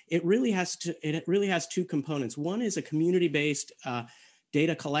 and it really has two components. One is a community-based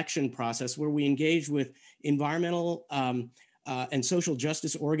data collection process where we engage with environmental and social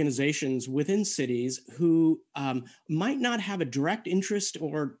justice organizations within cities who might not have a direct interest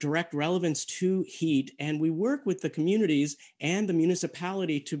or direct relevance to heat. And we work with the communities and the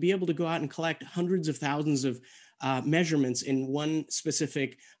municipality to be able to go out and collect hundreds of thousands of measurements in one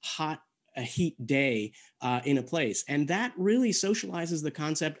specific heat day in a place. And that really socializes the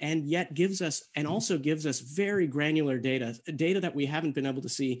concept and yet also gives us very granular data that we haven't been able to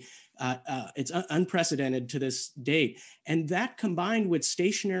see. It's unprecedented to this date. And that combined with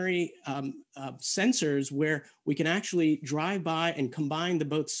stationary sensors where we can actually drive by and combine the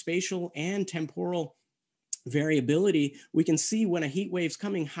both spatial and temporal variability, we can see when a heat wave's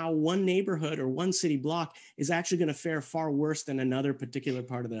coming, how one neighborhood or one city block is actually going to fare far worse than another particular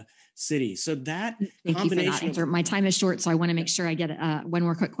part of the city. So that combination. You for that. My time is short, so I want to make sure I get one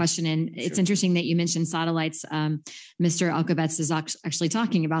more quick question in. Sure. It's interesting that you mentioned satellites. Mr. Elkabetz is actually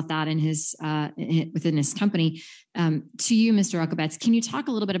talking about that in his within his company. To you, Mr. Elkabetz, can you talk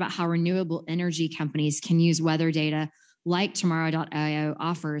a little bit about how renewable energy companies can use weather data like Tomorrow.io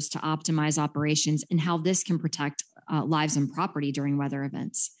offers to optimize operations, and how this can protect lives and property during weather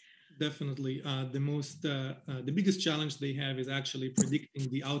events? Definitely. The biggest challenge they have is actually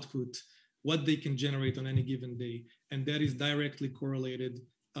predicting the output, what they can generate on any given day. And that is directly correlated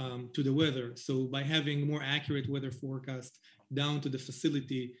to the weather. So by having more accurate weather forecast down to the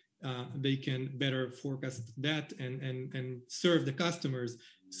facility, they can better forecast that and serve the customers.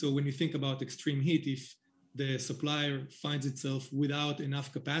 So when you think about extreme heat, if the supplier finds itself without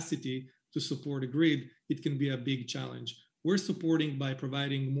enough capacity to support a grid, it can be a big challenge. We're supporting by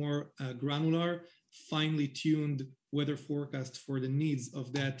providing more granular, finely tuned weather forecasts for the needs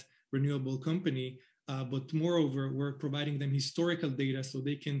of that renewable company. But moreover, we're providing them historical data so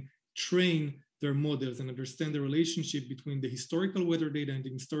they can train their models and understand the relationship between the historical weather data and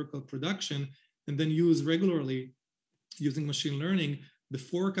the historical production, and then use regularly, using machine learning, the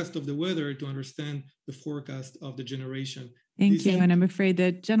forecast of the weather to understand the forecast of the generation. Thank you. And I'm afraid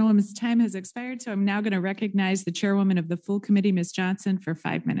the gentlewoman's time has expired. So I'm now going to recognize the chairwoman of the full committee, Ms. Johnson, for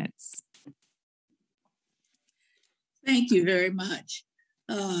 5 minutes. Thank you very much.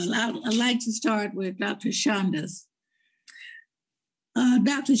 I'd like to start with Dr. Shandas.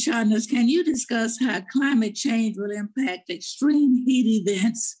 Dr. Shandas, can you discuss how climate change will impact extreme heat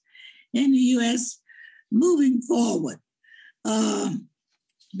events in the U.S. moving forward.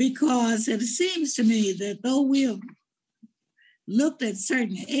 Because it seems to me that though we have looked at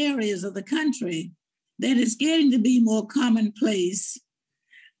certain areas of the country, that it's getting to be more commonplace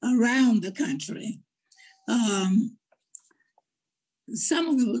around the country. Some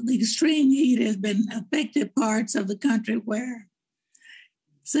of the extreme heat has been affected parts of the country where,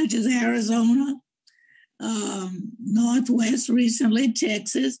 such as Arizona, Northwest recently,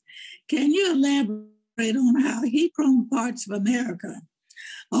 Texas. Can you elaborate on how heat-prone parts of America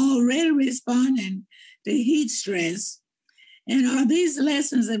already responding to heat stress? And are these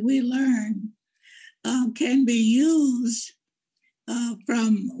lessons that we learn can be used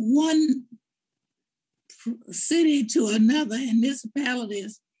from one city to another in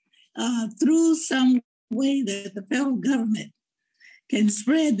municipalities through some way that the federal government can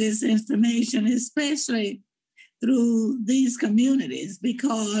spread this information, especially through these communities,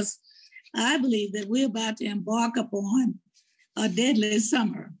 because I believe that we're about to embark upon a deadly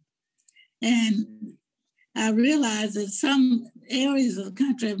summer. And I realize that some areas of the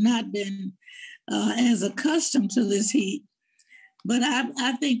country have not been as accustomed to this heat. But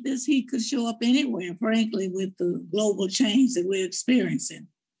I think this heat could show up anywhere, frankly, with the global change that we're experiencing.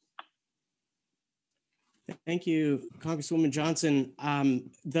 Thank you, Congresswoman Johnson.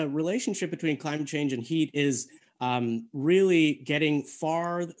 The relationship between climate change and heat is really getting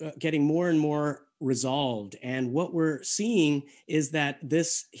more and more resolved. And what we're seeing is that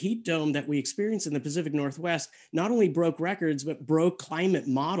this heat dome that we experienced in the Pacific Northwest not only broke records, but broke climate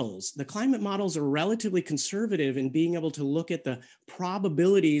models. The climate models are relatively conservative in being able to look at the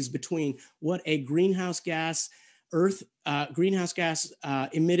probabilities between what a greenhouse gas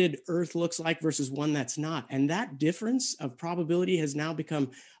emitted Earth looks like versus one that's not. And that difference of probability has now become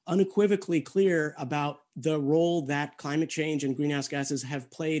unequivocally clear about the role that climate change and greenhouse gases have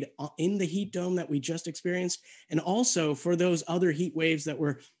played in the heat dome that we just experienced, and also for those other heat waves that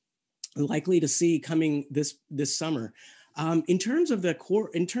we're likely to see coming this summer. In terms of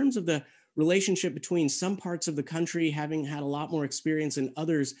the relationship between some parts of the country having had a lot more experience than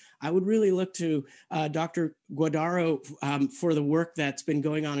others, I would really look to Dr. Guardaro for the work that's been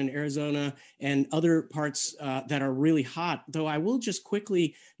going on in Arizona and other parts that are really hot. Though I will just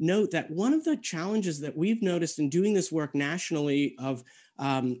quickly note that one of the challenges that we've noticed in doing this work nationally of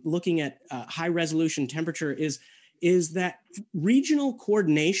looking at high resolution temperature is that regional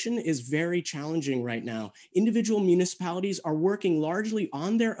coordination is very challenging right now. Individual municipalities are working largely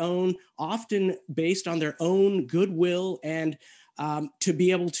on their own, often based on their own goodwill and to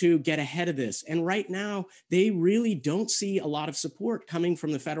be able to get ahead of this. And right now, they really don't see a lot of support coming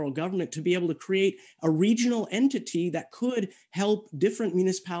from the federal government to be able to create a regional entity that could help different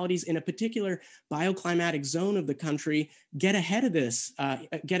municipalities in a particular bioclimatic zone of the country get ahead of this,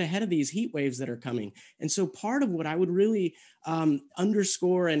 get ahead of these heat waves that are coming. And so part of what I would really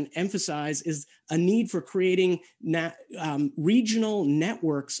underscore and emphasize is a need for creating regional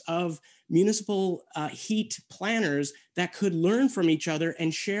networks of municipal heat planners that could learn from each other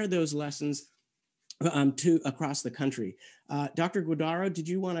and share those lessons across the country. Dr. Guardaro, did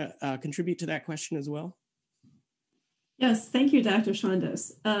you want to contribute to that question as well? Yes, thank you, Dr.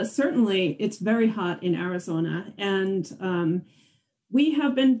 Shandas. Certainly, it's very hot in Arizona, and we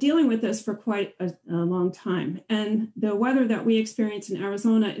have been dealing with this for quite a long time. And the weather that we experience in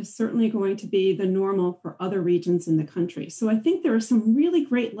Arizona is certainly going to be the normal for other regions in the country. So I think there are some really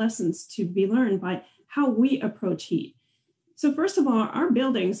great lessons to be learned by how we approach heat. So first of all, our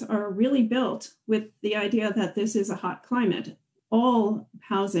buildings are really built with the idea that this is a hot climate. All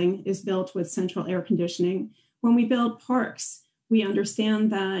housing is built with central air conditioning. When we build parks, we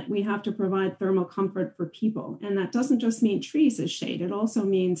understand that we have to provide thermal comfort for people. And that doesn't just mean trees as shade, it also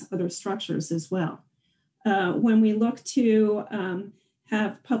means other structures as well. When we look to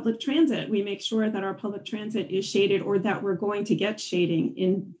have public transit, we make sure that our public transit is shaded or that we're going to get shading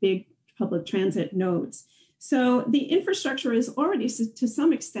in big public transit nodes. So the infrastructure is already to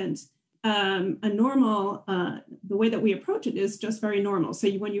some extent a normal, the way that we approach it is just very normal. So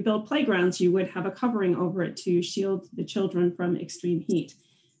when you build playgrounds, you would have a covering over it to shield the children from extreme heat.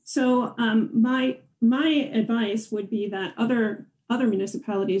 So my advice would be that other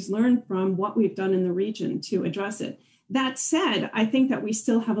municipalities learn from what we've done in the region to address it. That said, I think that we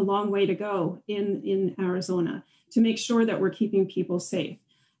still have a long way to go in Arizona to make sure that we're keeping people safe.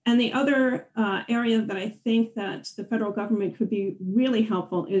 And the other area that I think that the federal government could be really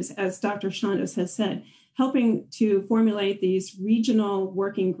helpful is, as Dr. Shandas has said, helping to formulate these regional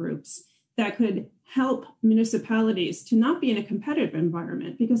working groups that could help municipalities to not be in a competitive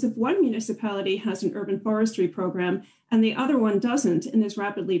environment. Because if one municipality has an urban forestry program and the other one doesn't and is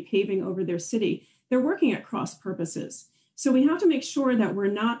rapidly paving over their city, they're working at cross purposes. So we have to make sure that we're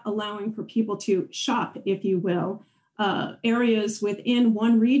not allowing for people to shop, if you will, areas within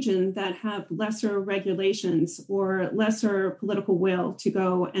one region that have lesser regulations or lesser political will to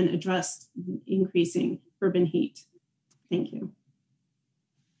go and address increasing urban heat. Thank you.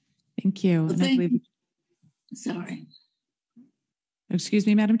 Thank you. Well, sorry. Excuse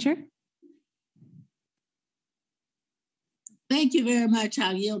me, Madam Chair. Thank you very much.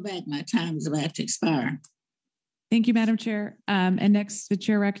 I'll yield back. My time is about to expire. Thank you, Madam Chair. And next, the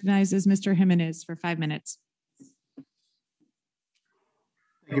chair recognizes Mr. Jimenez for 5 minutes.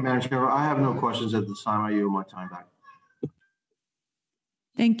 Thank you, Madam Chair. I have no questions at this time. I yield my time back.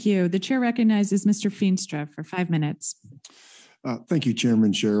 Thank you. The chair recognizes Mr. Feenstra for 5 minutes. Thank you,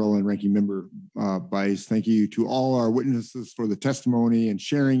 Chairman Cheryl and Ranking Member Bice. Thank you to all our witnesses for the testimony and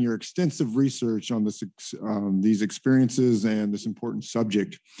sharing your extensive research on this, these experiences and this important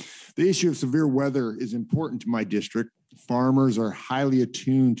subject. The issue of severe weather is important to my district. Farmers are highly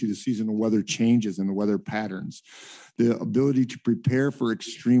attuned to the seasonal weather changes and the weather patterns. The ability to prepare for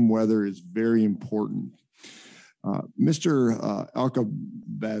extreme weather is very important. Mr.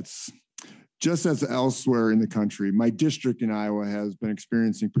 Elkabetz, just as elsewhere in the country, my district in Iowa has been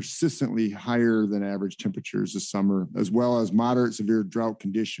experiencing persistently higher than average temperatures this summer, as well as moderate severe drought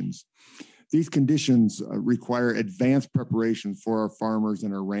conditions. These conditions require advanced preparation for our farmers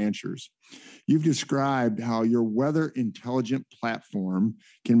and our ranchers. You've described how your weather intelligent platform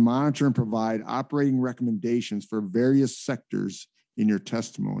can monitor and provide operating recommendations for various sectors in your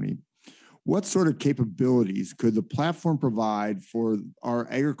testimony. What sort of capabilities could the platform provide for our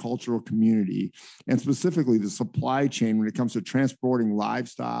agricultural community and specifically the supply chain when it comes to transporting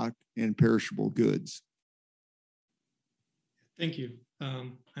livestock and perishable goods? Thank you.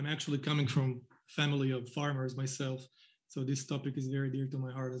 I'm actually coming from a family of farmers myself, so this topic is very dear to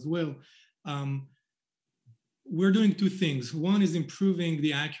my heart as well. We're doing two things. One is improving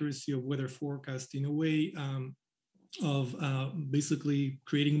the accuracy of weather forecast in a way of basically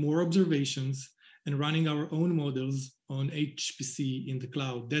creating more observations and running our own models on HPC in the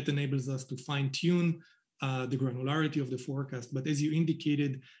cloud. That enables us to fine-tune the granularity of the forecast. But as you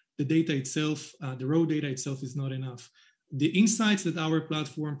indicated, the data itself, the raw data itself is not enough. The insights that our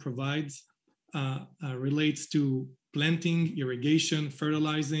platform provides relates to planting, irrigation,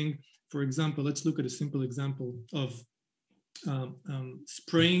 fertilizing. For example, let's look at a simple example of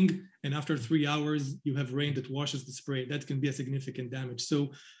spraying, and after 3 hours, you have rain that washes the spray. That can be a significant damage.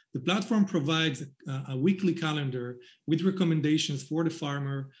 So the platform provides a weekly calendar with recommendations for the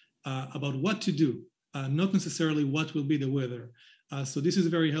farmer about what to do, not necessarily what will be the weather. So this is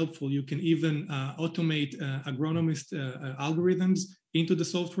very helpful. You can even automate agronomist algorithms into the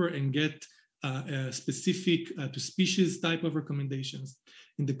software and get specific to species type of recommendations.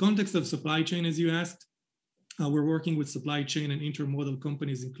 In the context of supply chain, as you asked, we're working with supply chain and intermodal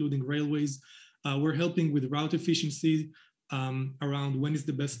companies, including railways. We're helping with route efficiency around when is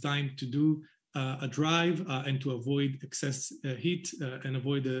the best time to do a drive and to avoid excess heat and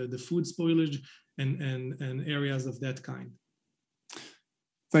avoid the food spoilage and areas of that kind.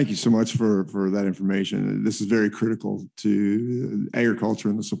 Thank you so much for that information. This is very critical to agriculture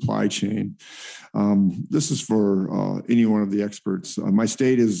and the supply chain. This is for any one of the experts. My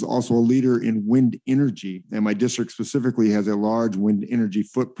state is also a leader in wind energy, and my district specifically has a large wind energy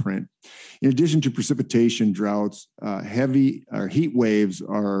footprint. In addition to precipitation droughts, heavy heat waves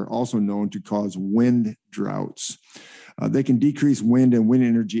are also known to cause wind droughts. They can decrease wind and wind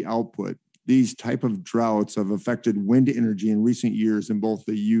energy output. These type of droughts have affected wind energy in recent years in both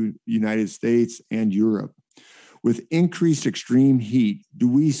the United States and Europe. With increased extreme heat, do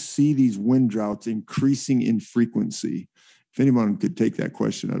we see these wind droughts increasing in frequency? If anyone could take that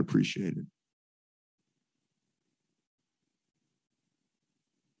question, I'd appreciate it.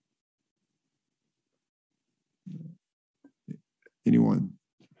 Anyone?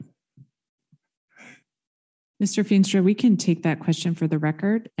 Mr. Feenstra, we can take that question for the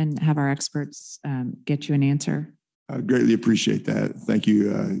record and have our experts get you an answer. I greatly appreciate that. Thank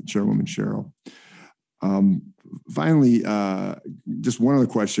you, Chairwoman Cheryl. Finally, just one other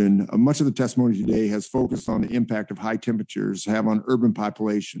question. Much of the testimony today has focused on the impact of high temperatures have on urban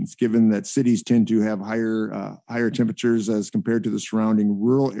populations, given that cities tend to have higher temperatures as compared to the surrounding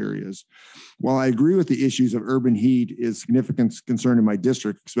rural areas. While I agree with the issues of urban heat is significant concern in my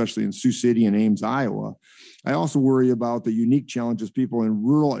district, especially in Sioux City and Ames, Iowa, I also worry about the unique challenges people in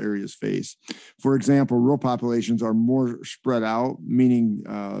rural areas face. For example, rural populations are more spread out, meaning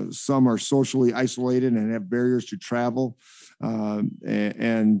some are socially isolated and have barriers to travel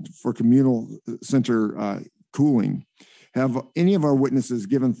and for communal center cooling. Have any of our witnesses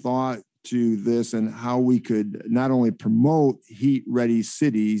given thought to this and how we could not only promote heat-ready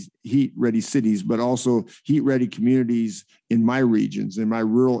cities, but also heat-ready communities in my regions, in my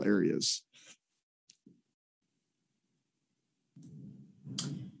rural areas?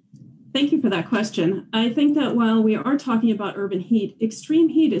 Thank you for that question. I think that while we are talking about urban heat, extreme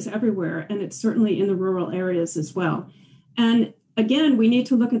heat is everywhere, and it's certainly in the rural areas as well. And again, we need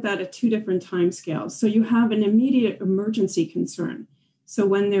to look at that at two different timescales. So you have an immediate emergency concern. So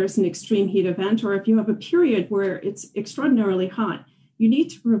when there's an extreme heat event, or if you have a period where it's extraordinarily hot, you need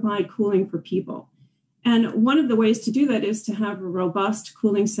to provide cooling for people. And one of the ways to do that is to have a robust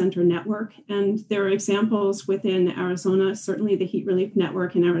cooling center network. And there are examples within Arizona. Certainly the Heat Relief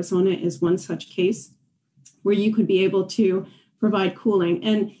Network in Arizona is one such case where you could be able to provide cooling.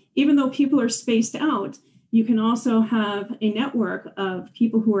 And even though people are spaced out, you can also have a network of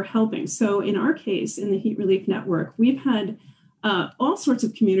people who are helping. So in our case, in the Heat Relief Network, we've had all sorts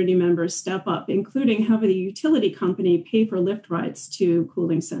of community members step up, including having the utility company pay for lift rides to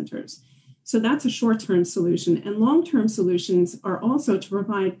cooling centers. So that's a short-term solution. And long-term solutions are also to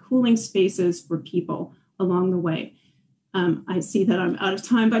provide cooling spaces for people along the way. I see that I'm out of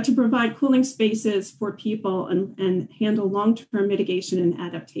time, but to provide cooling spaces for people and handle long-term mitigation and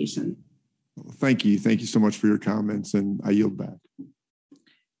adaptation. Thank you. Thank you so much for your comments, and I yield back.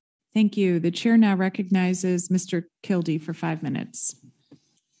 Thank you. The chair now recognizes Mr. Kildee for 5 minutes.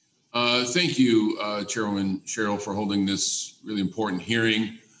 Thank you, Chairwoman Cheryl, for holding this really important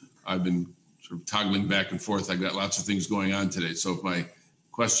hearing. I've been sort of toggling back and forth. I got lots of things going on today. So if my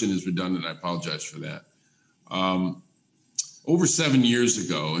question is redundant, I apologize for that. Over 7 years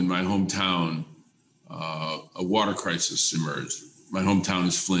ago in my hometown, a water crisis emerged. My hometown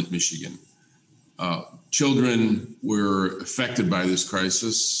is Flint, Michigan. Children were affected by this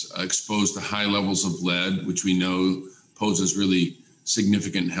crisis, exposed to high levels of lead, which we know poses really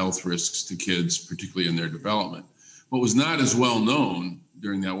significant health risks to kids, particularly in their development. What was not as well known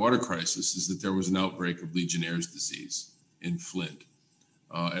during that water crisis is that there was an outbreak of Legionnaire's disease in Flint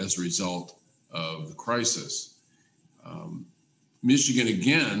as a result of the crisis. Michigan,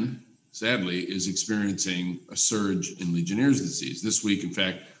 again, sadly, is experiencing a surge in Legionnaire's disease. This week, in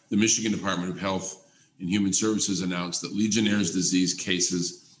fact, the Michigan Department of Health and Human Services announced that Legionnaire's disease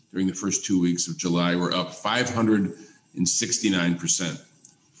cases during the first 2 weeks of July were up 569%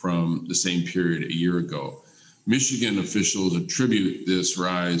 from the same period a year ago. Michigan officials attribute this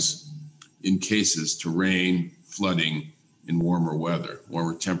rise in cases to rain, flooding, and warmer weather,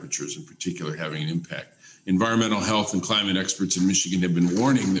 warmer temperatures in particular having an impact. Environmental health and climate experts in Michigan have been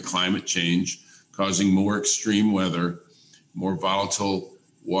warning that climate change causing more extreme weather, more volatile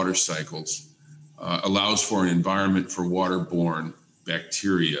water cycles, allows for an environment for waterborne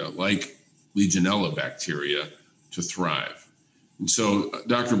bacteria like Legionella bacteria to thrive. And so,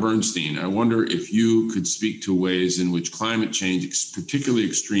 Dr. Bernstein, I wonder if you could speak to ways in which climate change, particularly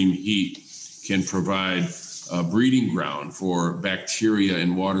extreme heat, can provide a breeding ground for bacteria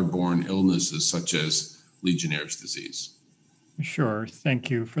and waterborne illnesses such as Legionnaire's disease. Sure. Thank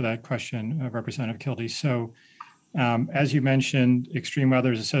you for that question, Representative Kildee. So, as you mentioned, extreme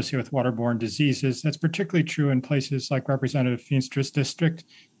weather is associated with waterborne diseases. That's particularly true in places like Representative Feenstra's district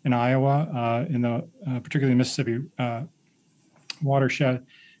in Iowa, in the particularly Mississippi watershed,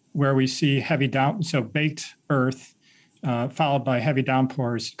 where we see heavy baked earth followed by heavy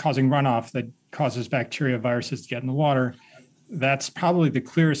downpours causing runoff that causes bacteria, viruses to get in the water. That's probably the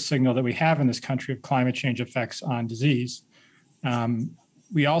clearest signal that we have in this country of climate change effects on disease.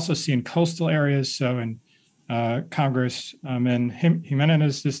 We also see in coastal areas, so in Congressman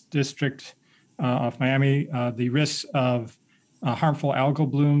Jimenez's district of Miami, the risks of harmful algal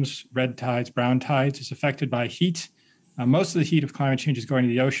blooms, red tides, brown tides is affected by heat. Most of the heat of climate change is going to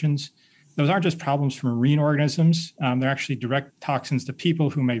the oceans. Those aren't just problems for marine organisms. They're actually direct toxins to people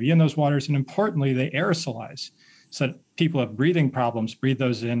who may be in those waters. And importantly, they aerosolize. So that people have breathing problems, breathe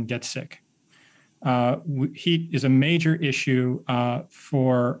those in, get sick. Heat is a major issue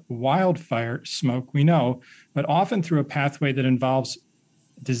for wildfire smoke, we know, but often through a pathway that involves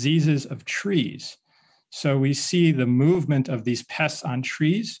diseases of trees. So we see the movement of these pests on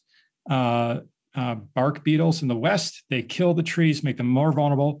trees, bark beetles in the West. They kill the trees, make them more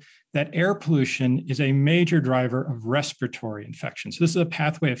vulnerable. That air pollution is a major driver of respiratory infections. This is a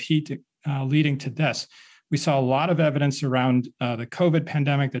pathway of heat leading to deaths. We saw a lot of evidence around the COVID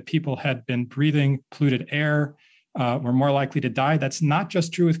pandemic that people had been breathing polluted air, were more likely to die. That's not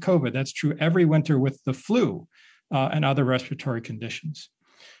just true with COVID. That's true every winter with the flu and other respiratory conditions.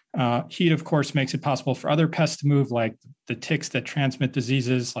 Heat, of course, makes it possible for other pests to move, like the ticks that transmit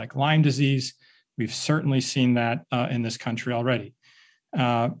diseases like Lyme disease. We've certainly seen that in this country already.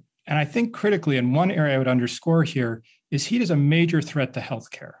 And I think critically, and one area I would underscore here, is heat is a major threat to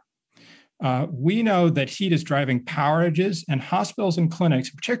healthcare. We know that heat is driving power outages, and hospitals and clinics,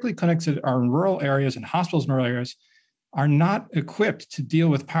 particularly clinics that are in rural areas and hospitals in rural areas, are not equipped to deal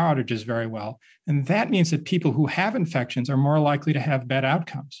with power outages very well. And that means that people who have infections are more likely to have bad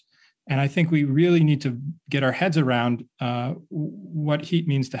outcomes. And I think we really need to get our heads around what heat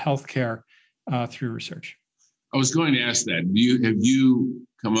means to healthcare through research. I was going to ask that. Have you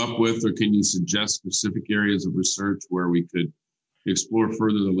come up with, or can you suggest specific areas of research where we could explore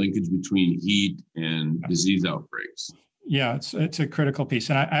further the linkage between heat and disease outbreaks? Yeah, it's a critical piece.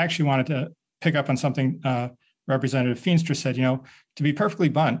 And I actually wanted to pick up on something Representative Feenstra said. You know, to be perfectly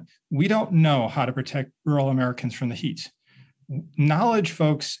blunt, we don't know how to protect rural Americans from the heat. Knowledge,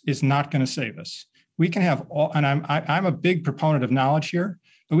 folks, is not going to save us. We can have all, and I'm a big proponent of knowledge here,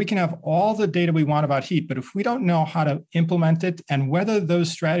 but we can have all the data we want about heat, but if we don't know how to implement it and whether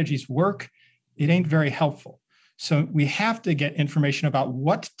those strategies work, it ain't very helpful. So we have to get information about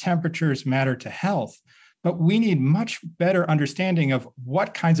what temperatures matter to health, but we need much better understanding of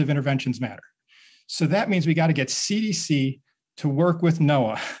what kinds of interventions matter. So that means we got to get CDC to work with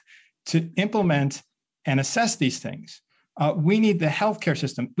NOAA to implement and assess these things. We need the healthcare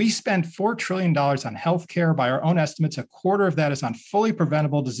system. We spend $4 trillion on healthcare. By our own estimates, a quarter of that is on fully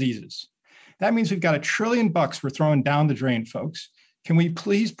preventable diseases. That means we've got $1 trillion we're throwing down the drain, folks. Can we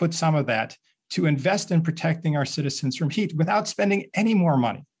please put some of that to invest in protecting our citizens from heat without spending any more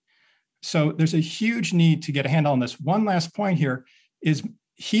money? So there's a huge need to get a handle on this. One last point here is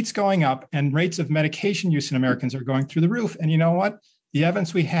heat's going up and rates of medication use in Americans are going through the roof. And you know what? The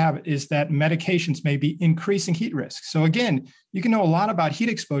evidence we have is that medications may be increasing heat risk. So again, you can know a lot about heat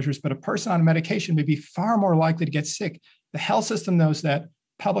exposures, but a person on medication may be far more likely to get sick. The health system knows that.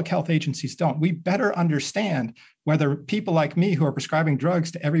 Public health agencies don't. We better understand whether people like me who are prescribing drugs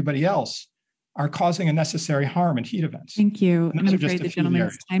to everybody else are causing unnecessary harm in heat events. Thank you. I'm afraid the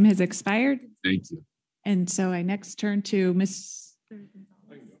gentleman's time has expired. Thank you. And so I next turn to Ms.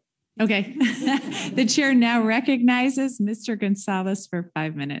 Okay. The chair now recognizes Mr. Gonzalez for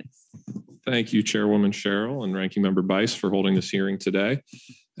 5 minutes. Thank you, Chairwoman Cheryl and Ranking Member Bice for holding this hearing today,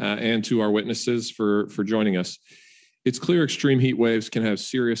 and to our witnesses for joining us. It's clear extreme heat waves can have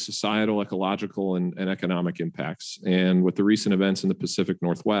serious societal, ecological, and economic impacts. And with the recent events in the Pacific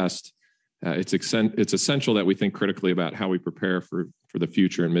Northwest, it's essential that we think critically about how we prepare for the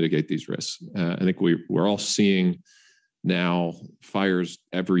future and mitigate these risks. I think we're all seeing now fires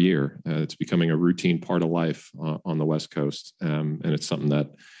every year. It's becoming a routine part of life on the West Coast. And it's something that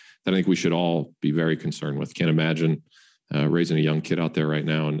I think we should all be very concerned with. Can't imagine raising a young kid out there right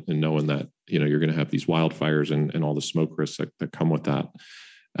now and knowing that, you know, you're going to have these wildfires and all the smoke risks that come with that.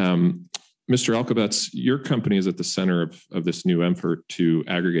 Mr. Elkabetz, your company is at the center of this new effort to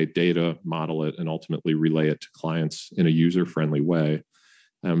aggregate data, model it, and ultimately relay it to clients in a user-friendly way.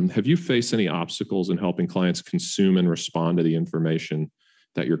 Have you faced any obstacles in helping clients consume and respond to the information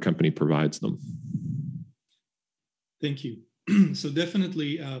that your company provides them? Thank you. So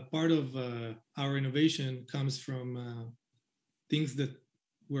definitely part of our innovation comes from things that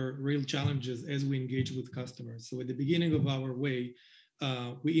were real challenges as we engage with customers. So at the beginning of our way,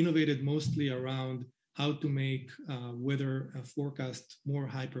 we innovated mostly around how to make weather forecast more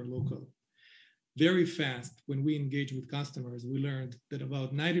hyper-local. Very fast, when we engage with customers, we learned that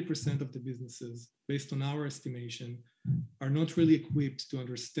about 90% of the businesses, based on our estimation, are not really equipped to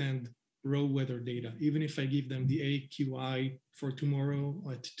understand raw weather data. Even if I give them the AQI for tomorrow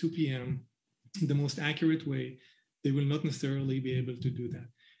at 2 p.m., the most accurate way, they will not necessarily be able to do that.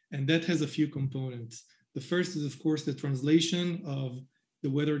 And that has a few components. The first is, of course, the translation of the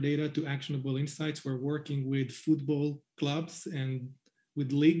weather data to actionable insights. We're working with football clubs and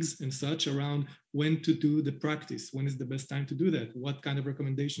with leagues and such around when to do the practice, when is the best time to do that, what kind of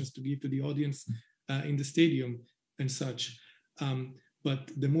recommendations to give to the audience in the stadium and such.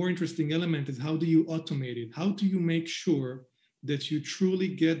 But the more interesting element is how do you automate it? How do you make sure that you truly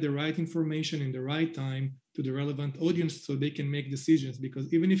get the right information in the right time to the relevant audience so they can make decisions?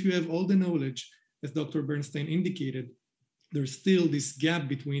 Because even if you have all the knowledge as Dr. Bernstein indicated, there's still this gap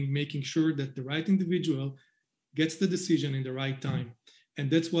between making sure that the right individual gets the decision in the right time. And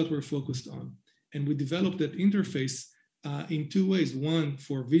that's what we're focused on. And we developed that interface in two ways. One,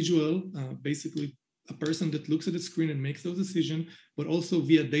 for visual, basically a person that looks at the screen and makes those decisions, but also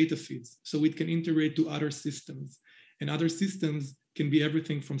via data feeds. So it can integrate to other systems. And other systems can be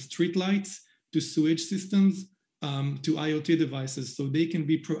everything from street lights to sewage systems to IoT devices. So they can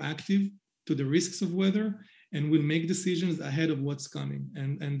be proactive to the risks of weather and will make decisions ahead of what's coming.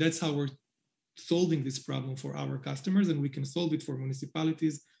 And that's how we're solving this problem for our customers, and we can solve it for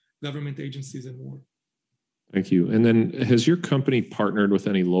municipalities, government agencies, and more. Thank you. And then has your company partnered with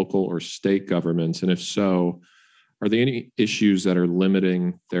any local or state governments? And if so, are there any issues that are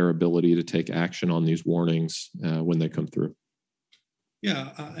limiting their ability to take action on these warnings when they come through?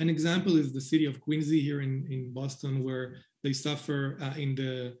 Yeah, an example is the city of Quincy here in Boston, where they suffer in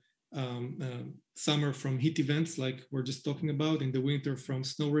the summer from heat events like we're just talking about, in the winter from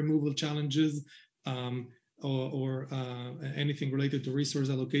snow removal challenges, or anything related to resource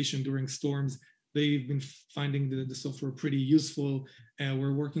allocation during storms. They've been finding the software pretty useful.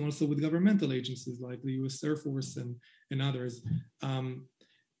 We're working also with governmental agencies like the US Air Force and others.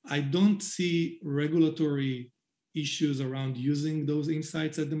 I don't see regulatory issues around using those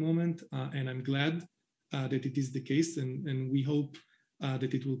insights at the moment, and I'm glad that it is the case, and we hope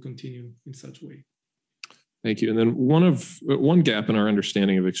that it will continue in such a way. Thank you. And then one gap in our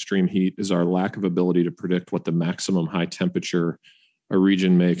understanding of extreme heat is our lack of ability to predict what the maximum high temperature a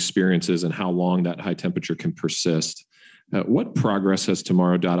region may experience is and how long that high temperature can persist. What progress has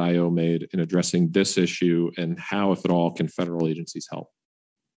Tomorrow.io made in addressing this issue, and how, if at all, can federal agencies help?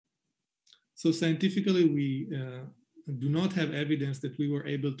 So scientifically, we do not have evidence that we were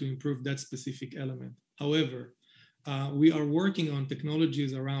able to improve that specific element. However, we are working on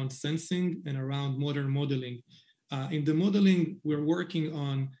technologies around sensing and around modern modeling. In the modeling, we're working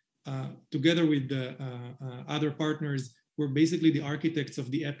on, together with the other partners, we're basically the architects of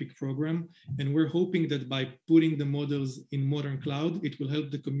the EPIC program, and we're hoping that by putting the models in modern cloud, it will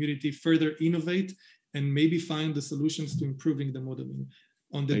help the community further innovate and maybe find the solutions to improving the modeling.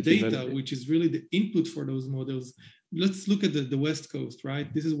 On the data, which is really the input for those models, let's look at the West Coast,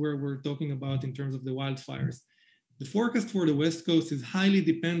 right? This is where we're talking about in terms of the wildfires. The forecast for the West Coast is highly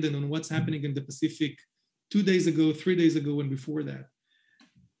dependent on what's happening in the Pacific 2 days ago, 3 days ago, and before that.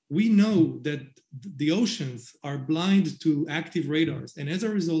 We know that the oceans are blind to active radars, and as a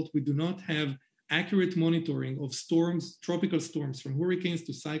result, we do not have accurate monitoring of storms, tropical storms, from hurricanes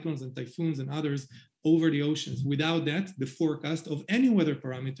to cyclones and typhoons and others over the oceans. Without that, the forecast of any weather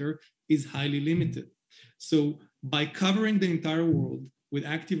parameter is highly limited. So by covering the entire world with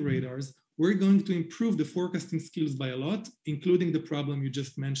active radars, we're going to improve the forecasting skills by a lot, including the problem you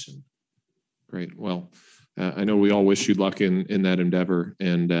just mentioned. Great. Well, I know we all wish you luck in that endeavor,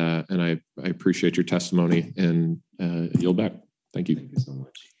 and I appreciate your testimony, and yield back. Thank you. Thank you so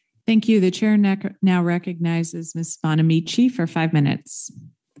much. Thank you. The chair now recognizes Ms. Bonamici for 5 minutes.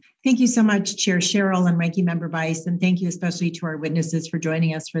 Thank you so much, Chair Sherrill and Ranking Member Bice, and thank you especially to our witnesses for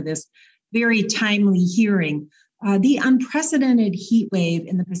joining us for this very timely hearing. The unprecedented heat wave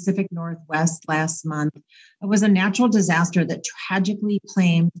in the Pacific Northwest last month was a natural disaster that tragically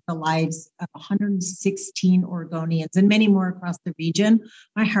claimed the lives of 116 Oregonians and many more across the region.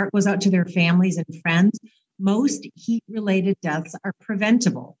 My heart goes out to their families and friends. Most heat-related deaths are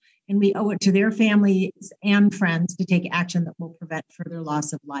preventable, and we owe it to their families and friends to take action that will prevent further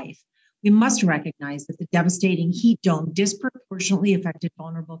loss of life. We must recognize that the devastating heat dome disproportionately affected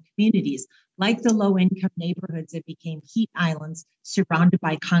vulnerable communities, like the low-income neighborhoods that became heat islands surrounded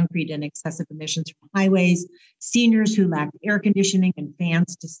by concrete and excessive emissions from highways, seniors who lacked air conditioning and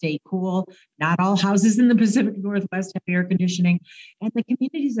fans to stay cool. Not all houses in the Pacific Northwest have air conditioning, and the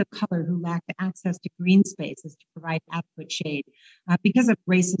communities of color who lacked access to green spaces to provide adequate shade because of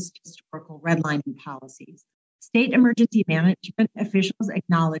racist historical redlining policies. State emergency management officials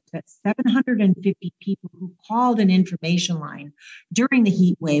acknowledged that 750 people who called an information line during the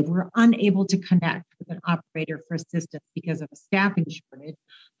heat wave were unable to connect with an operator for assistance because of a staffing shortage.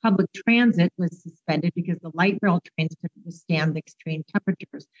 Public transit was suspended because the light rail trains couldn't withstand the extreme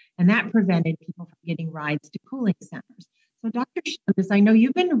temperatures, and that prevented people from getting rides to cooling centers. So Dr. Shandas, I know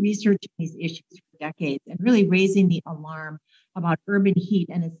you've been researching these issues for decades and really raising the alarm about urban heat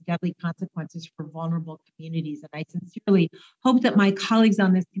and its deadly consequences for vulnerable communities. And I sincerely hope that my colleagues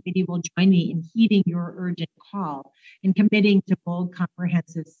on this committee will join me in heeding your urgent call and committing to bold,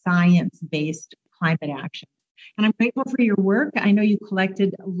 comprehensive, science-based climate action. And I'm grateful for your work. I know you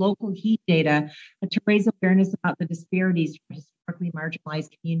collected local heat data to raise awareness about the disparities for historically marginalized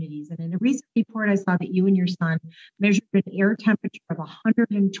communities. And in a recent report, I saw that you and your son measured an air temperature of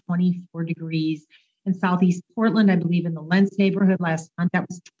 124 degrees in Southeast Portland, I believe in the Lentz neighborhood last month. That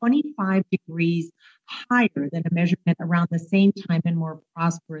was 25 degrees higher than a measurement around the same time in more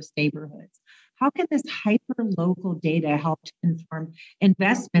prosperous neighborhoods. How can this hyper-local data help to inform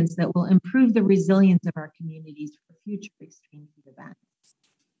investments that will improve the resilience of our communities for future extreme heat events?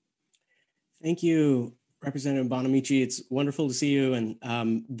 Thank you, Representative Bonamici. It's wonderful to see you.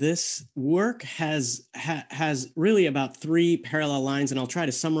 And this work has really about three parallel lines, and I'll try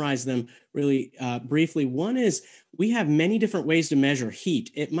to summarize them really briefly. One is we have many different ways to measure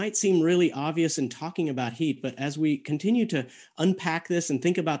heat. It might seem really obvious in talking about heat, but as we continue to unpack this and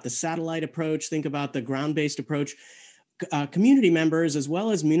think about the satellite approach, think about the ground-based approach, community members, as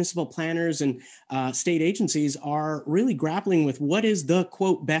well as municipal planners and state agencies, are really grappling with what is the,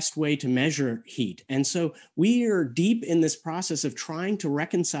 quote, best way to measure heat. And so we are deep in this process of trying to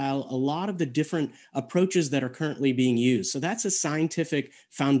reconcile a lot of the different approaches that are currently being used. So that's a scientific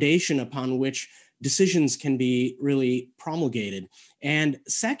foundation upon which decisions can be really promulgated. And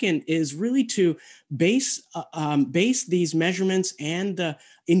second is really to base these measurements and the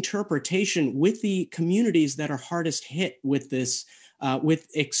interpretation with the communities that are hardest hit with this, with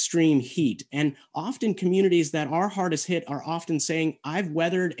extreme heat. And often communities that are hardest hit are often saying, I've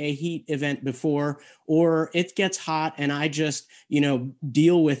weathered a heat event before, or it gets hot and I just,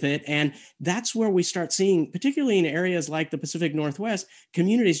 deal with it. And that's where we start seeing, particularly in areas like the Pacific Northwest,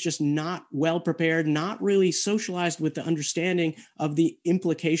 communities just not well prepared, not really socialized with the understanding of the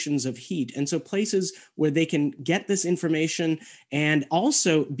implications of heat. And so places where they can get this information and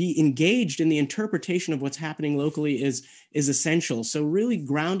also be engaged in the interpretation of what's happening locally is essential. So really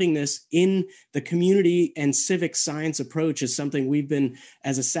grounding this in the community and civic science approach is something we've been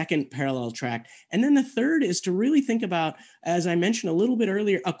as a second parallel track. And then the third is to really think about, as I mentioned a little bit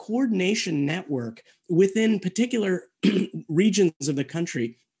earlier, a coordination network within particular regions of the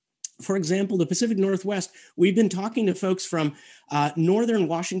country. For example, the Pacific Northwest, we've been talking to folks from northern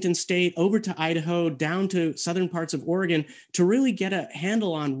Washington state over to Idaho, down to southern parts of Oregon, to really get a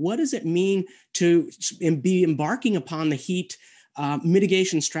handle on what does it mean to be embarking upon the heat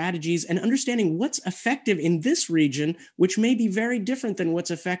mitigation strategies and understanding what's effective in this region, which may be very different than what's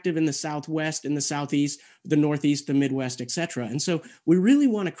effective in the Southwest, in the Southeast, the Northeast, the Midwest, et cetera. And so we really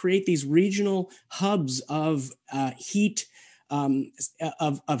want to create these regional hubs of heat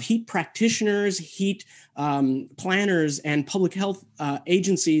of heat practitioners, heat planners, and public health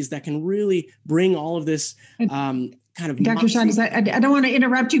agencies that can really bring all of this kind of. Dr. Shandas, I don't want to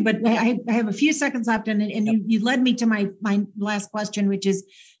interrupt you, but I have a few seconds left, and yep. you led me to my last question, which is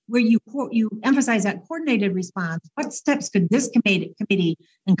where you emphasize that coordinated response. What steps could this committee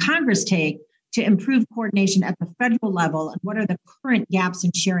and Congress take to improve coordination at the federal level, and what are the current gaps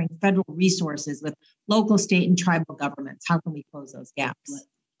in sharing federal resources with local, state, and tribal governments? How can we close those gaps?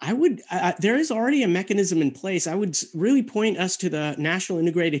 There is already a mechanism in place. I would really point us to the National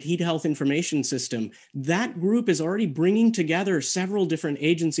Integrated Heat Health Information System. That group is already bringing together several different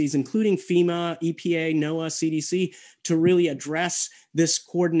agencies, including FEMA, EPA, NOAA, CDC, to really address this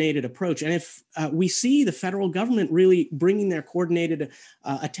coordinated approach. And if we see the federal government really bringing their coordinated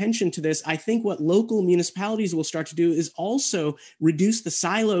attention to this, I think what local municipalities will start to do is also reduce the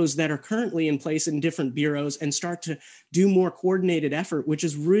silos that are currently in place in different bureaus and start to do more coordinated effort, which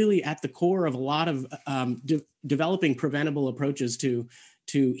is really at the core of a lot of developing preventable approaches to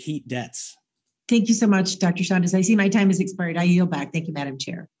heat deaths. Thank you so much, Dr. Shandas. I see my time has expired. I yield back. Thank you, Madam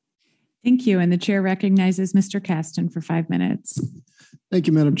Chair. Thank you. And the chair recognizes Mr. Caston for 5 minutes. Thank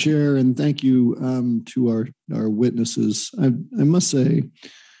you, Madam Chair, and thank you to our witnesses. I must say,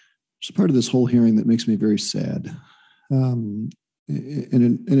 there's a part of this whole hearing that makes me very sad. And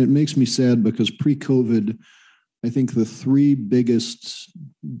it makes me sad because pre-COVID, I think the three biggest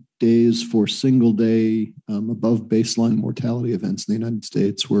days for single day above baseline mortality events in the United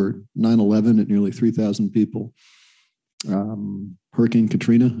States were 9/11 at nearly 3,000 people, Hurricane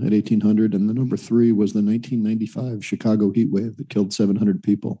Katrina at 1,800, and the number three was the 1995 Chicago heat wave that killed 700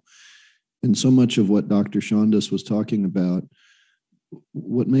 people. And so much of what Dr. Shandas was talking about,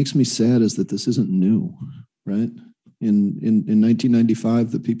 what makes me sad is that this isn't new, right? In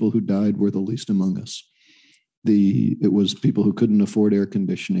 1995, the people who died were the least among us. It was people who couldn't afford air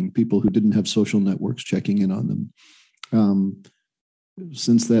conditioning, people who didn't have social networks checking in on them.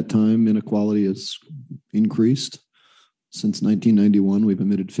 Since that time, inequality has increased. Since 1991, we've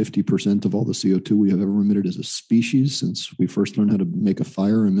emitted 50% of all the CO2 we have ever emitted as a species since we first learned how to make a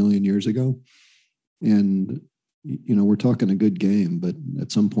fire 1 million years ago. And we're talking a good game, but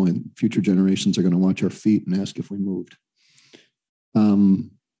at some point, future generations are going to watch our feet and ask if we moved.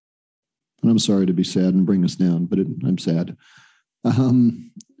 And I'm sorry to be sad and bring us down, but I'm sad.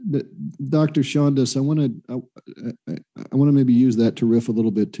 Dr. Shandas, I want to maybe use that to riff a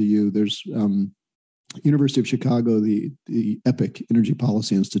little bit to you. There's University of Chicago, the EPIC Energy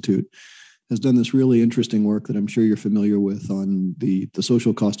Policy Institute, has done this really interesting work that I'm sure you're familiar with on the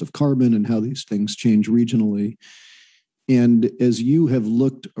social cost of carbon and how these things change regionally. And as you have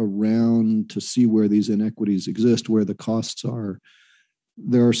looked around to see where these inequities exist, where the costs are,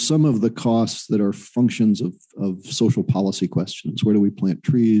 there are some of the costs that are functions of social policy questions. Where do we plant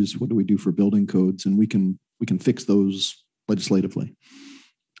trees? What do we do for building codes? And we can fix those legislatively.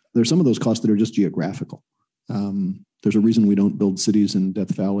 There's some of those costs that are just geographical. There's a reason we don't build cities in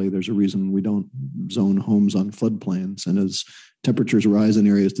Death Valley. There's a reason we don't zone homes on floodplains. And as temperatures rise in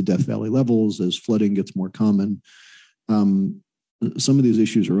areas to Death Valley levels, as flooding gets more common, some of these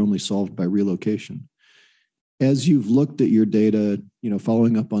issues are only solved by relocation. As you've looked at your data,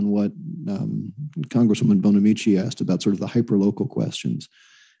 following up on what Congresswoman Bonamici asked about sort of the hyperlocal questions,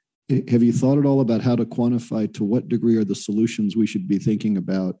 have you thought at all about how to quantify to what degree are the solutions we should be thinking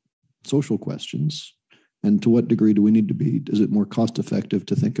about social questions? And to what degree do we need to be, is it more cost effective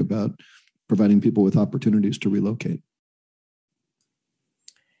to think about providing people with opportunities to relocate?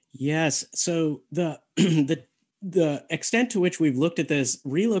 Yes. So the extent to which we've looked at this,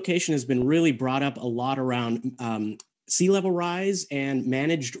 relocation has been really brought up a lot around sea level rise and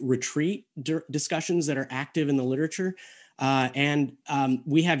managed retreat discussions that are active in the literature. And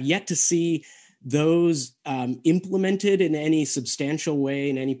we have yet to see those implemented in any substantial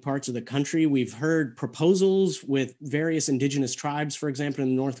way in any parts of the country. We've heard proposals with various indigenous tribes, for example, in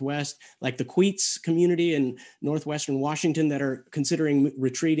the Northwest, like the Queets community in Northwestern Washington, that are considering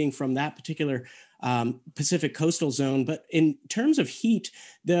retreating from that particular Pacific coastal zone. But in terms of heat,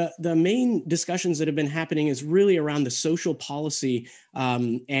 the main discussions that have been happening is really around the social policy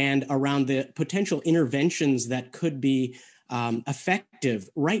and around the potential interventions that could be effective.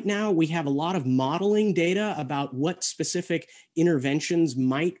 Right now, we have a lot of modeling data about what specific interventions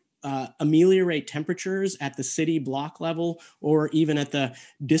might ameliorate temperatures at the city block level or even at the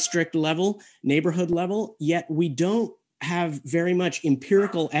district level, neighborhood level, yet we don't have very much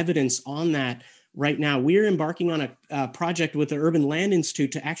empirical evidence on that right now. We're embarking on a project with the Urban Land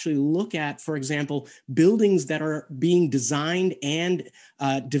Institute to actually look at, for example, buildings that are being designed and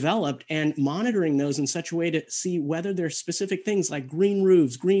developed and monitoring those in such a way to see whether there's specific things like green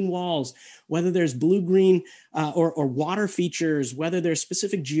roofs, green walls, whether there's blue-green or water features, whether there's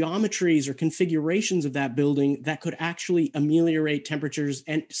specific geometries or configurations of that building that could actually ameliorate temperatures,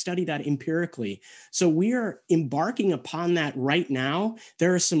 and study that empirically. So we are embarking upon that right now.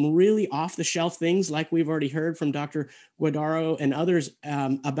 There are some really off-the-shelf things, like we've already heard from Dr. Guardaro and others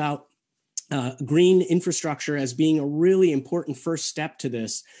about green infrastructure as being a really important first step to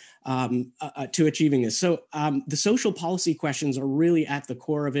this, to achieving this. So the social policy questions are really at the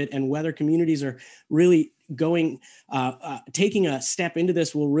core of it, and whether communities are really taking a step into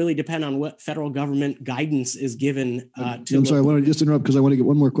this will really depend on what federal government guidance is given. I'm sorry, I want to just interrupt because I want to get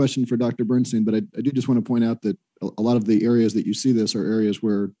one more question for Dr. Bernstein, but I do just want to point out that a lot of the areas that you see this are areas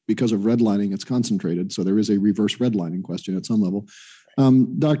where, because of redlining, it's concentrated. So there is a reverse redlining question at some level.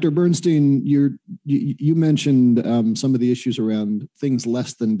 Dr. Bernstein, you mentioned some of the issues around things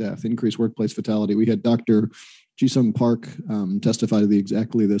less than death, increased workplace fatality. We had Dr. Ji-Sung Park testify to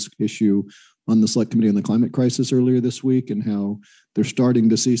exactly this issue on the Select Committee on the Climate Crisis earlier this week, and how they're starting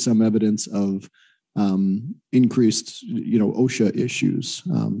to see some evidence of increased, OSHA issues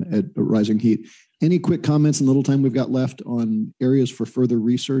at rising heat. Any quick comments in the little time we've got left on areas for further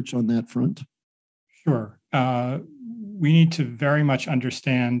research on that front? Sure. We need to very much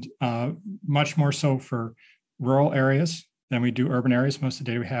understand, much more so for rural areas than we do urban areas. Most of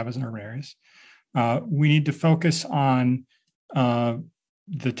the data we have is in urban areas. We need to focus on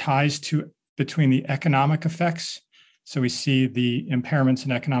the ties between the economic effects. So we see the impairments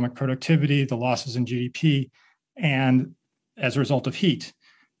in economic productivity, the losses in GDP, and as a result of heat.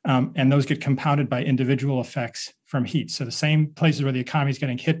 And those get compounded by individual effects from heat. So the same places where the economy is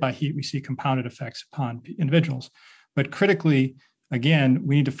getting hit by heat, we see compounded effects upon individuals. But critically, again,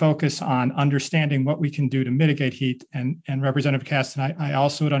 we need to focus on understanding what we can do to mitigate heat. And Representative Kasten, I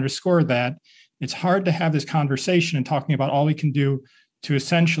also would underscore that it's hard to have this conversation and talking about all we can do to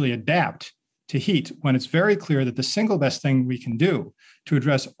essentially adapt to heat when it's very clear that the single best thing we can do to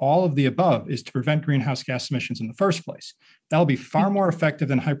address all of the above is to prevent greenhouse gas emissions in the first place. That'll be far more effective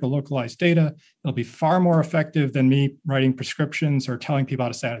than hyperlocalized data. It'll be far more effective than me writing prescriptions or telling people how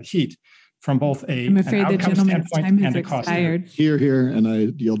to stay out of heat. from both I'm afraid the gentleman's time has expired. Here, and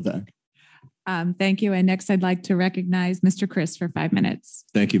I yield back. Thank you. And next, I'd like to recognize Mr. Chris for 5 minutes.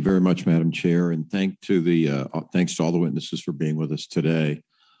 Thank you very much, Madam Chair, and thanks to all the witnesses for being with us today.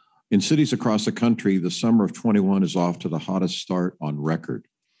 In cities across the country, the summer of 21 is off to the hottest start on record.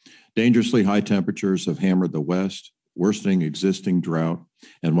 Dangerously high temperatures have hammered the West, worsening existing drought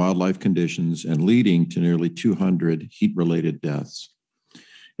and wildlife conditions and leading to nearly 200 heat-related deaths.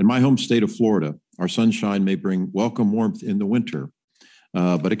 In my home state of Florida, our sunshine may bring welcome warmth in the winter,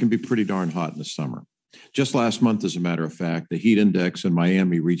 but it can be pretty darn hot in the summer. Just last month, as a matter of fact, the heat index in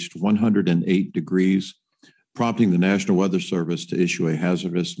Miami reached 108 degrees, prompting the National Weather Service to issue a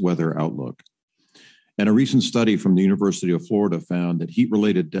hazardous weather outlook. And a recent study from the University of Florida found that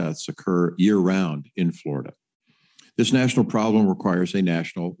heat-related deaths occur year-round in Florida. This national problem requires a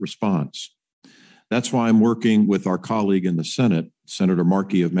national response. That's why I'm working with our colleague in the Senate, Senator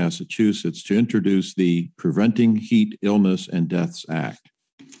Markey of Massachusetts, to introduce the Preventing Heat Illness and Deaths Act.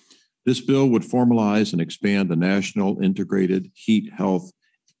 This bill would formalize and expand the National Integrated Heat Health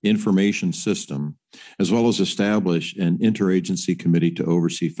Information System, as well as establish an interagency committee to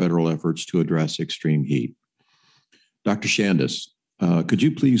oversee federal efforts to address extreme heat. Dr. Shandas, could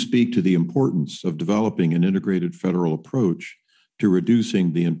you please speak to the importance of developing an integrated federal approach to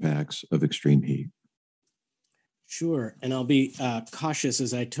reducing the impacts of extreme heat? Sure, and I'll be cautious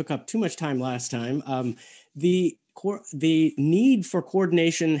as I took up too much time last time. The need for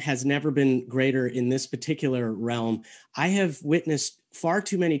coordination has never been greater in this particular realm. I have witnessed far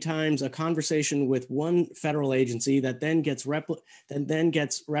too many times a conversation with one federal agency that then gets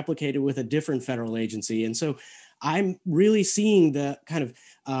replicated with a different federal agency, and so I'm really seeing the kind of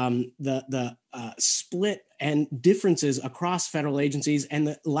the split and differences across federal agencies and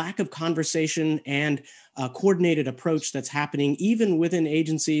the lack of conversation and coordinated approach that's happening even within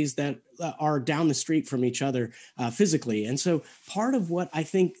agencies that are down the street from each other physically. And so part of what I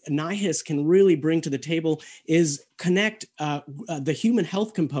think NIHIS can really bring to the table is connect the human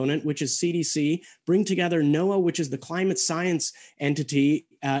health component, which is CDC, bring together NOAA, which is the climate science entity,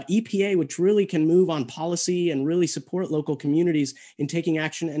 EPA, which really can move on policy and really support local communities in taking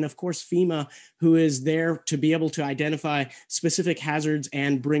action, and of course FEMA, who is there to be able to identify specific hazards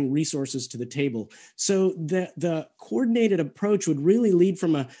and bring resources to the table. So the coordinated approach would really lead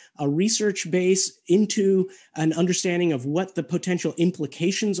from a research base into an understanding of what the potential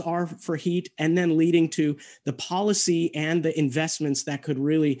implications are for heat, and then leading to the policy and the investments that could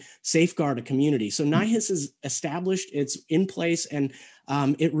really safeguard a community. So NIHIS is established, it's in place, and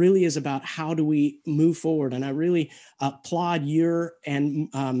it really is about how do we move forward. And I really applaud your and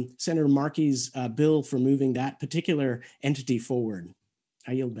Senator Markey's bill for moving that particular entity forward.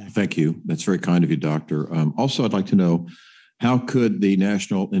 I yield back. Thank you. That's very kind of you, Doctor. Also, I'd like to know, how could the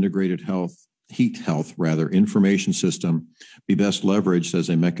National Integrated Heat Health Information System be best leveraged as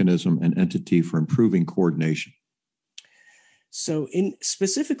a mechanism and entity for improving coordination? So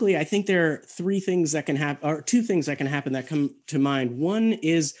specifically, I think there are three things that can happen, or two things that can happen that come to mind. One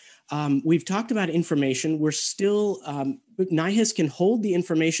is we've talked about information. We're still, NIHIS can hold the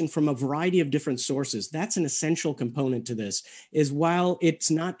information from a variety of different sources. That's an essential component to this, is while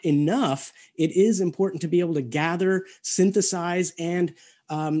it's not enough, it is important to be able to gather, synthesize, and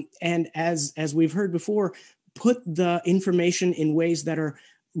as we've heard before, put the information in ways that are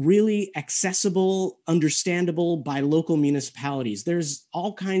really accessible, understandable by local municipalities. There's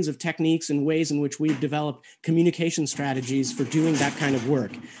all kinds of techniques and ways in which we've developed communication strategies for doing that kind of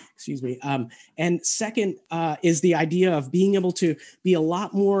work. Excuse me. And second is the idea of being able to be a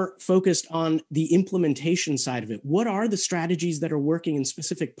lot more focused on the implementation side of it. What are the strategies that are working in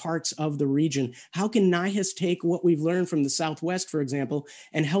specific parts of the region? How can NIHIS take what we've learned from the Southwest, for example,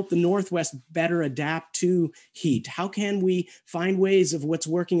 and help the Northwest better adapt to heat? How can we find ways of what's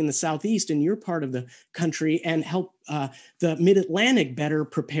working in the Southeast in your part of the country and help the Mid-Atlantic better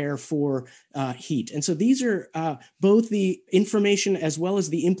prepare for heat? And so these are both the information as well as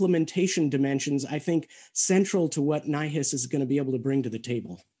the implementation dimensions, I think, central to what NIHIS is going to be able to bring to the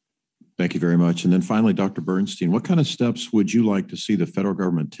table. Thank you very much. And then finally, Dr. Bernstein, what kind of steps would you like to see the federal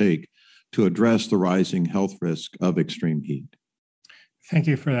government take to address the rising health risk of extreme heat? Thank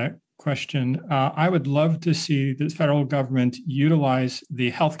you for that question. I would love to see the federal government utilize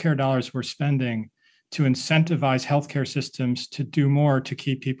the healthcare dollars we're spending to incentivize healthcare systems to do more to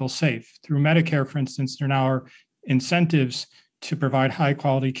keep people safe. Through Medicare, for instance, there now are incentives to provide high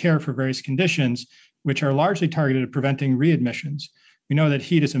quality care for various conditions, which are largely targeted at preventing readmissions. We know that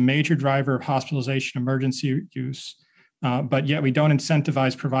heat is a major driver of hospitalization, emergency use, but yet we don't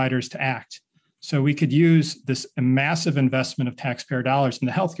incentivize providers to act. So we could use this massive investment of taxpayer dollars in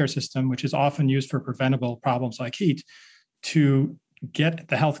the healthcare system, which is often used for preventable problems like heat, to get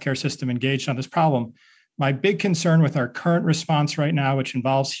the healthcare system engaged on this problem. My big concern with our current response right now, which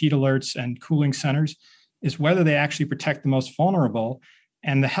involves heat alerts and cooling centers, is whether they actually protect the most vulnerable.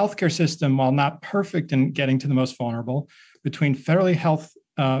 And the healthcare system, while not perfect in getting to the most vulnerable, between federally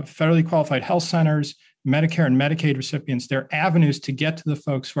qualified health centers, Medicare and Medicaid recipients, there are avenues to get to the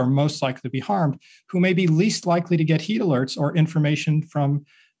folks who are most likely to be harmed, who may be least likely to get heat alerts or information from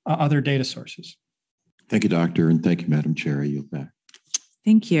other data sources. Thank you, Doctor, and thank you, Madam Chair. I yield back.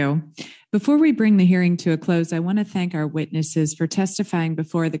 Thank you. Before we bring the hearing to a close, I want to thank our witnesses for testifying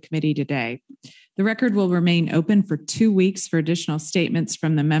before the committee today. The record will remain open for 2 weeks for additional statements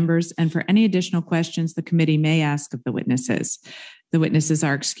from the members and for any additional questions the committee may ask of the witnesses. The witnesses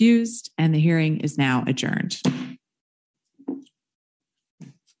are excused and the hearing is now adjourned.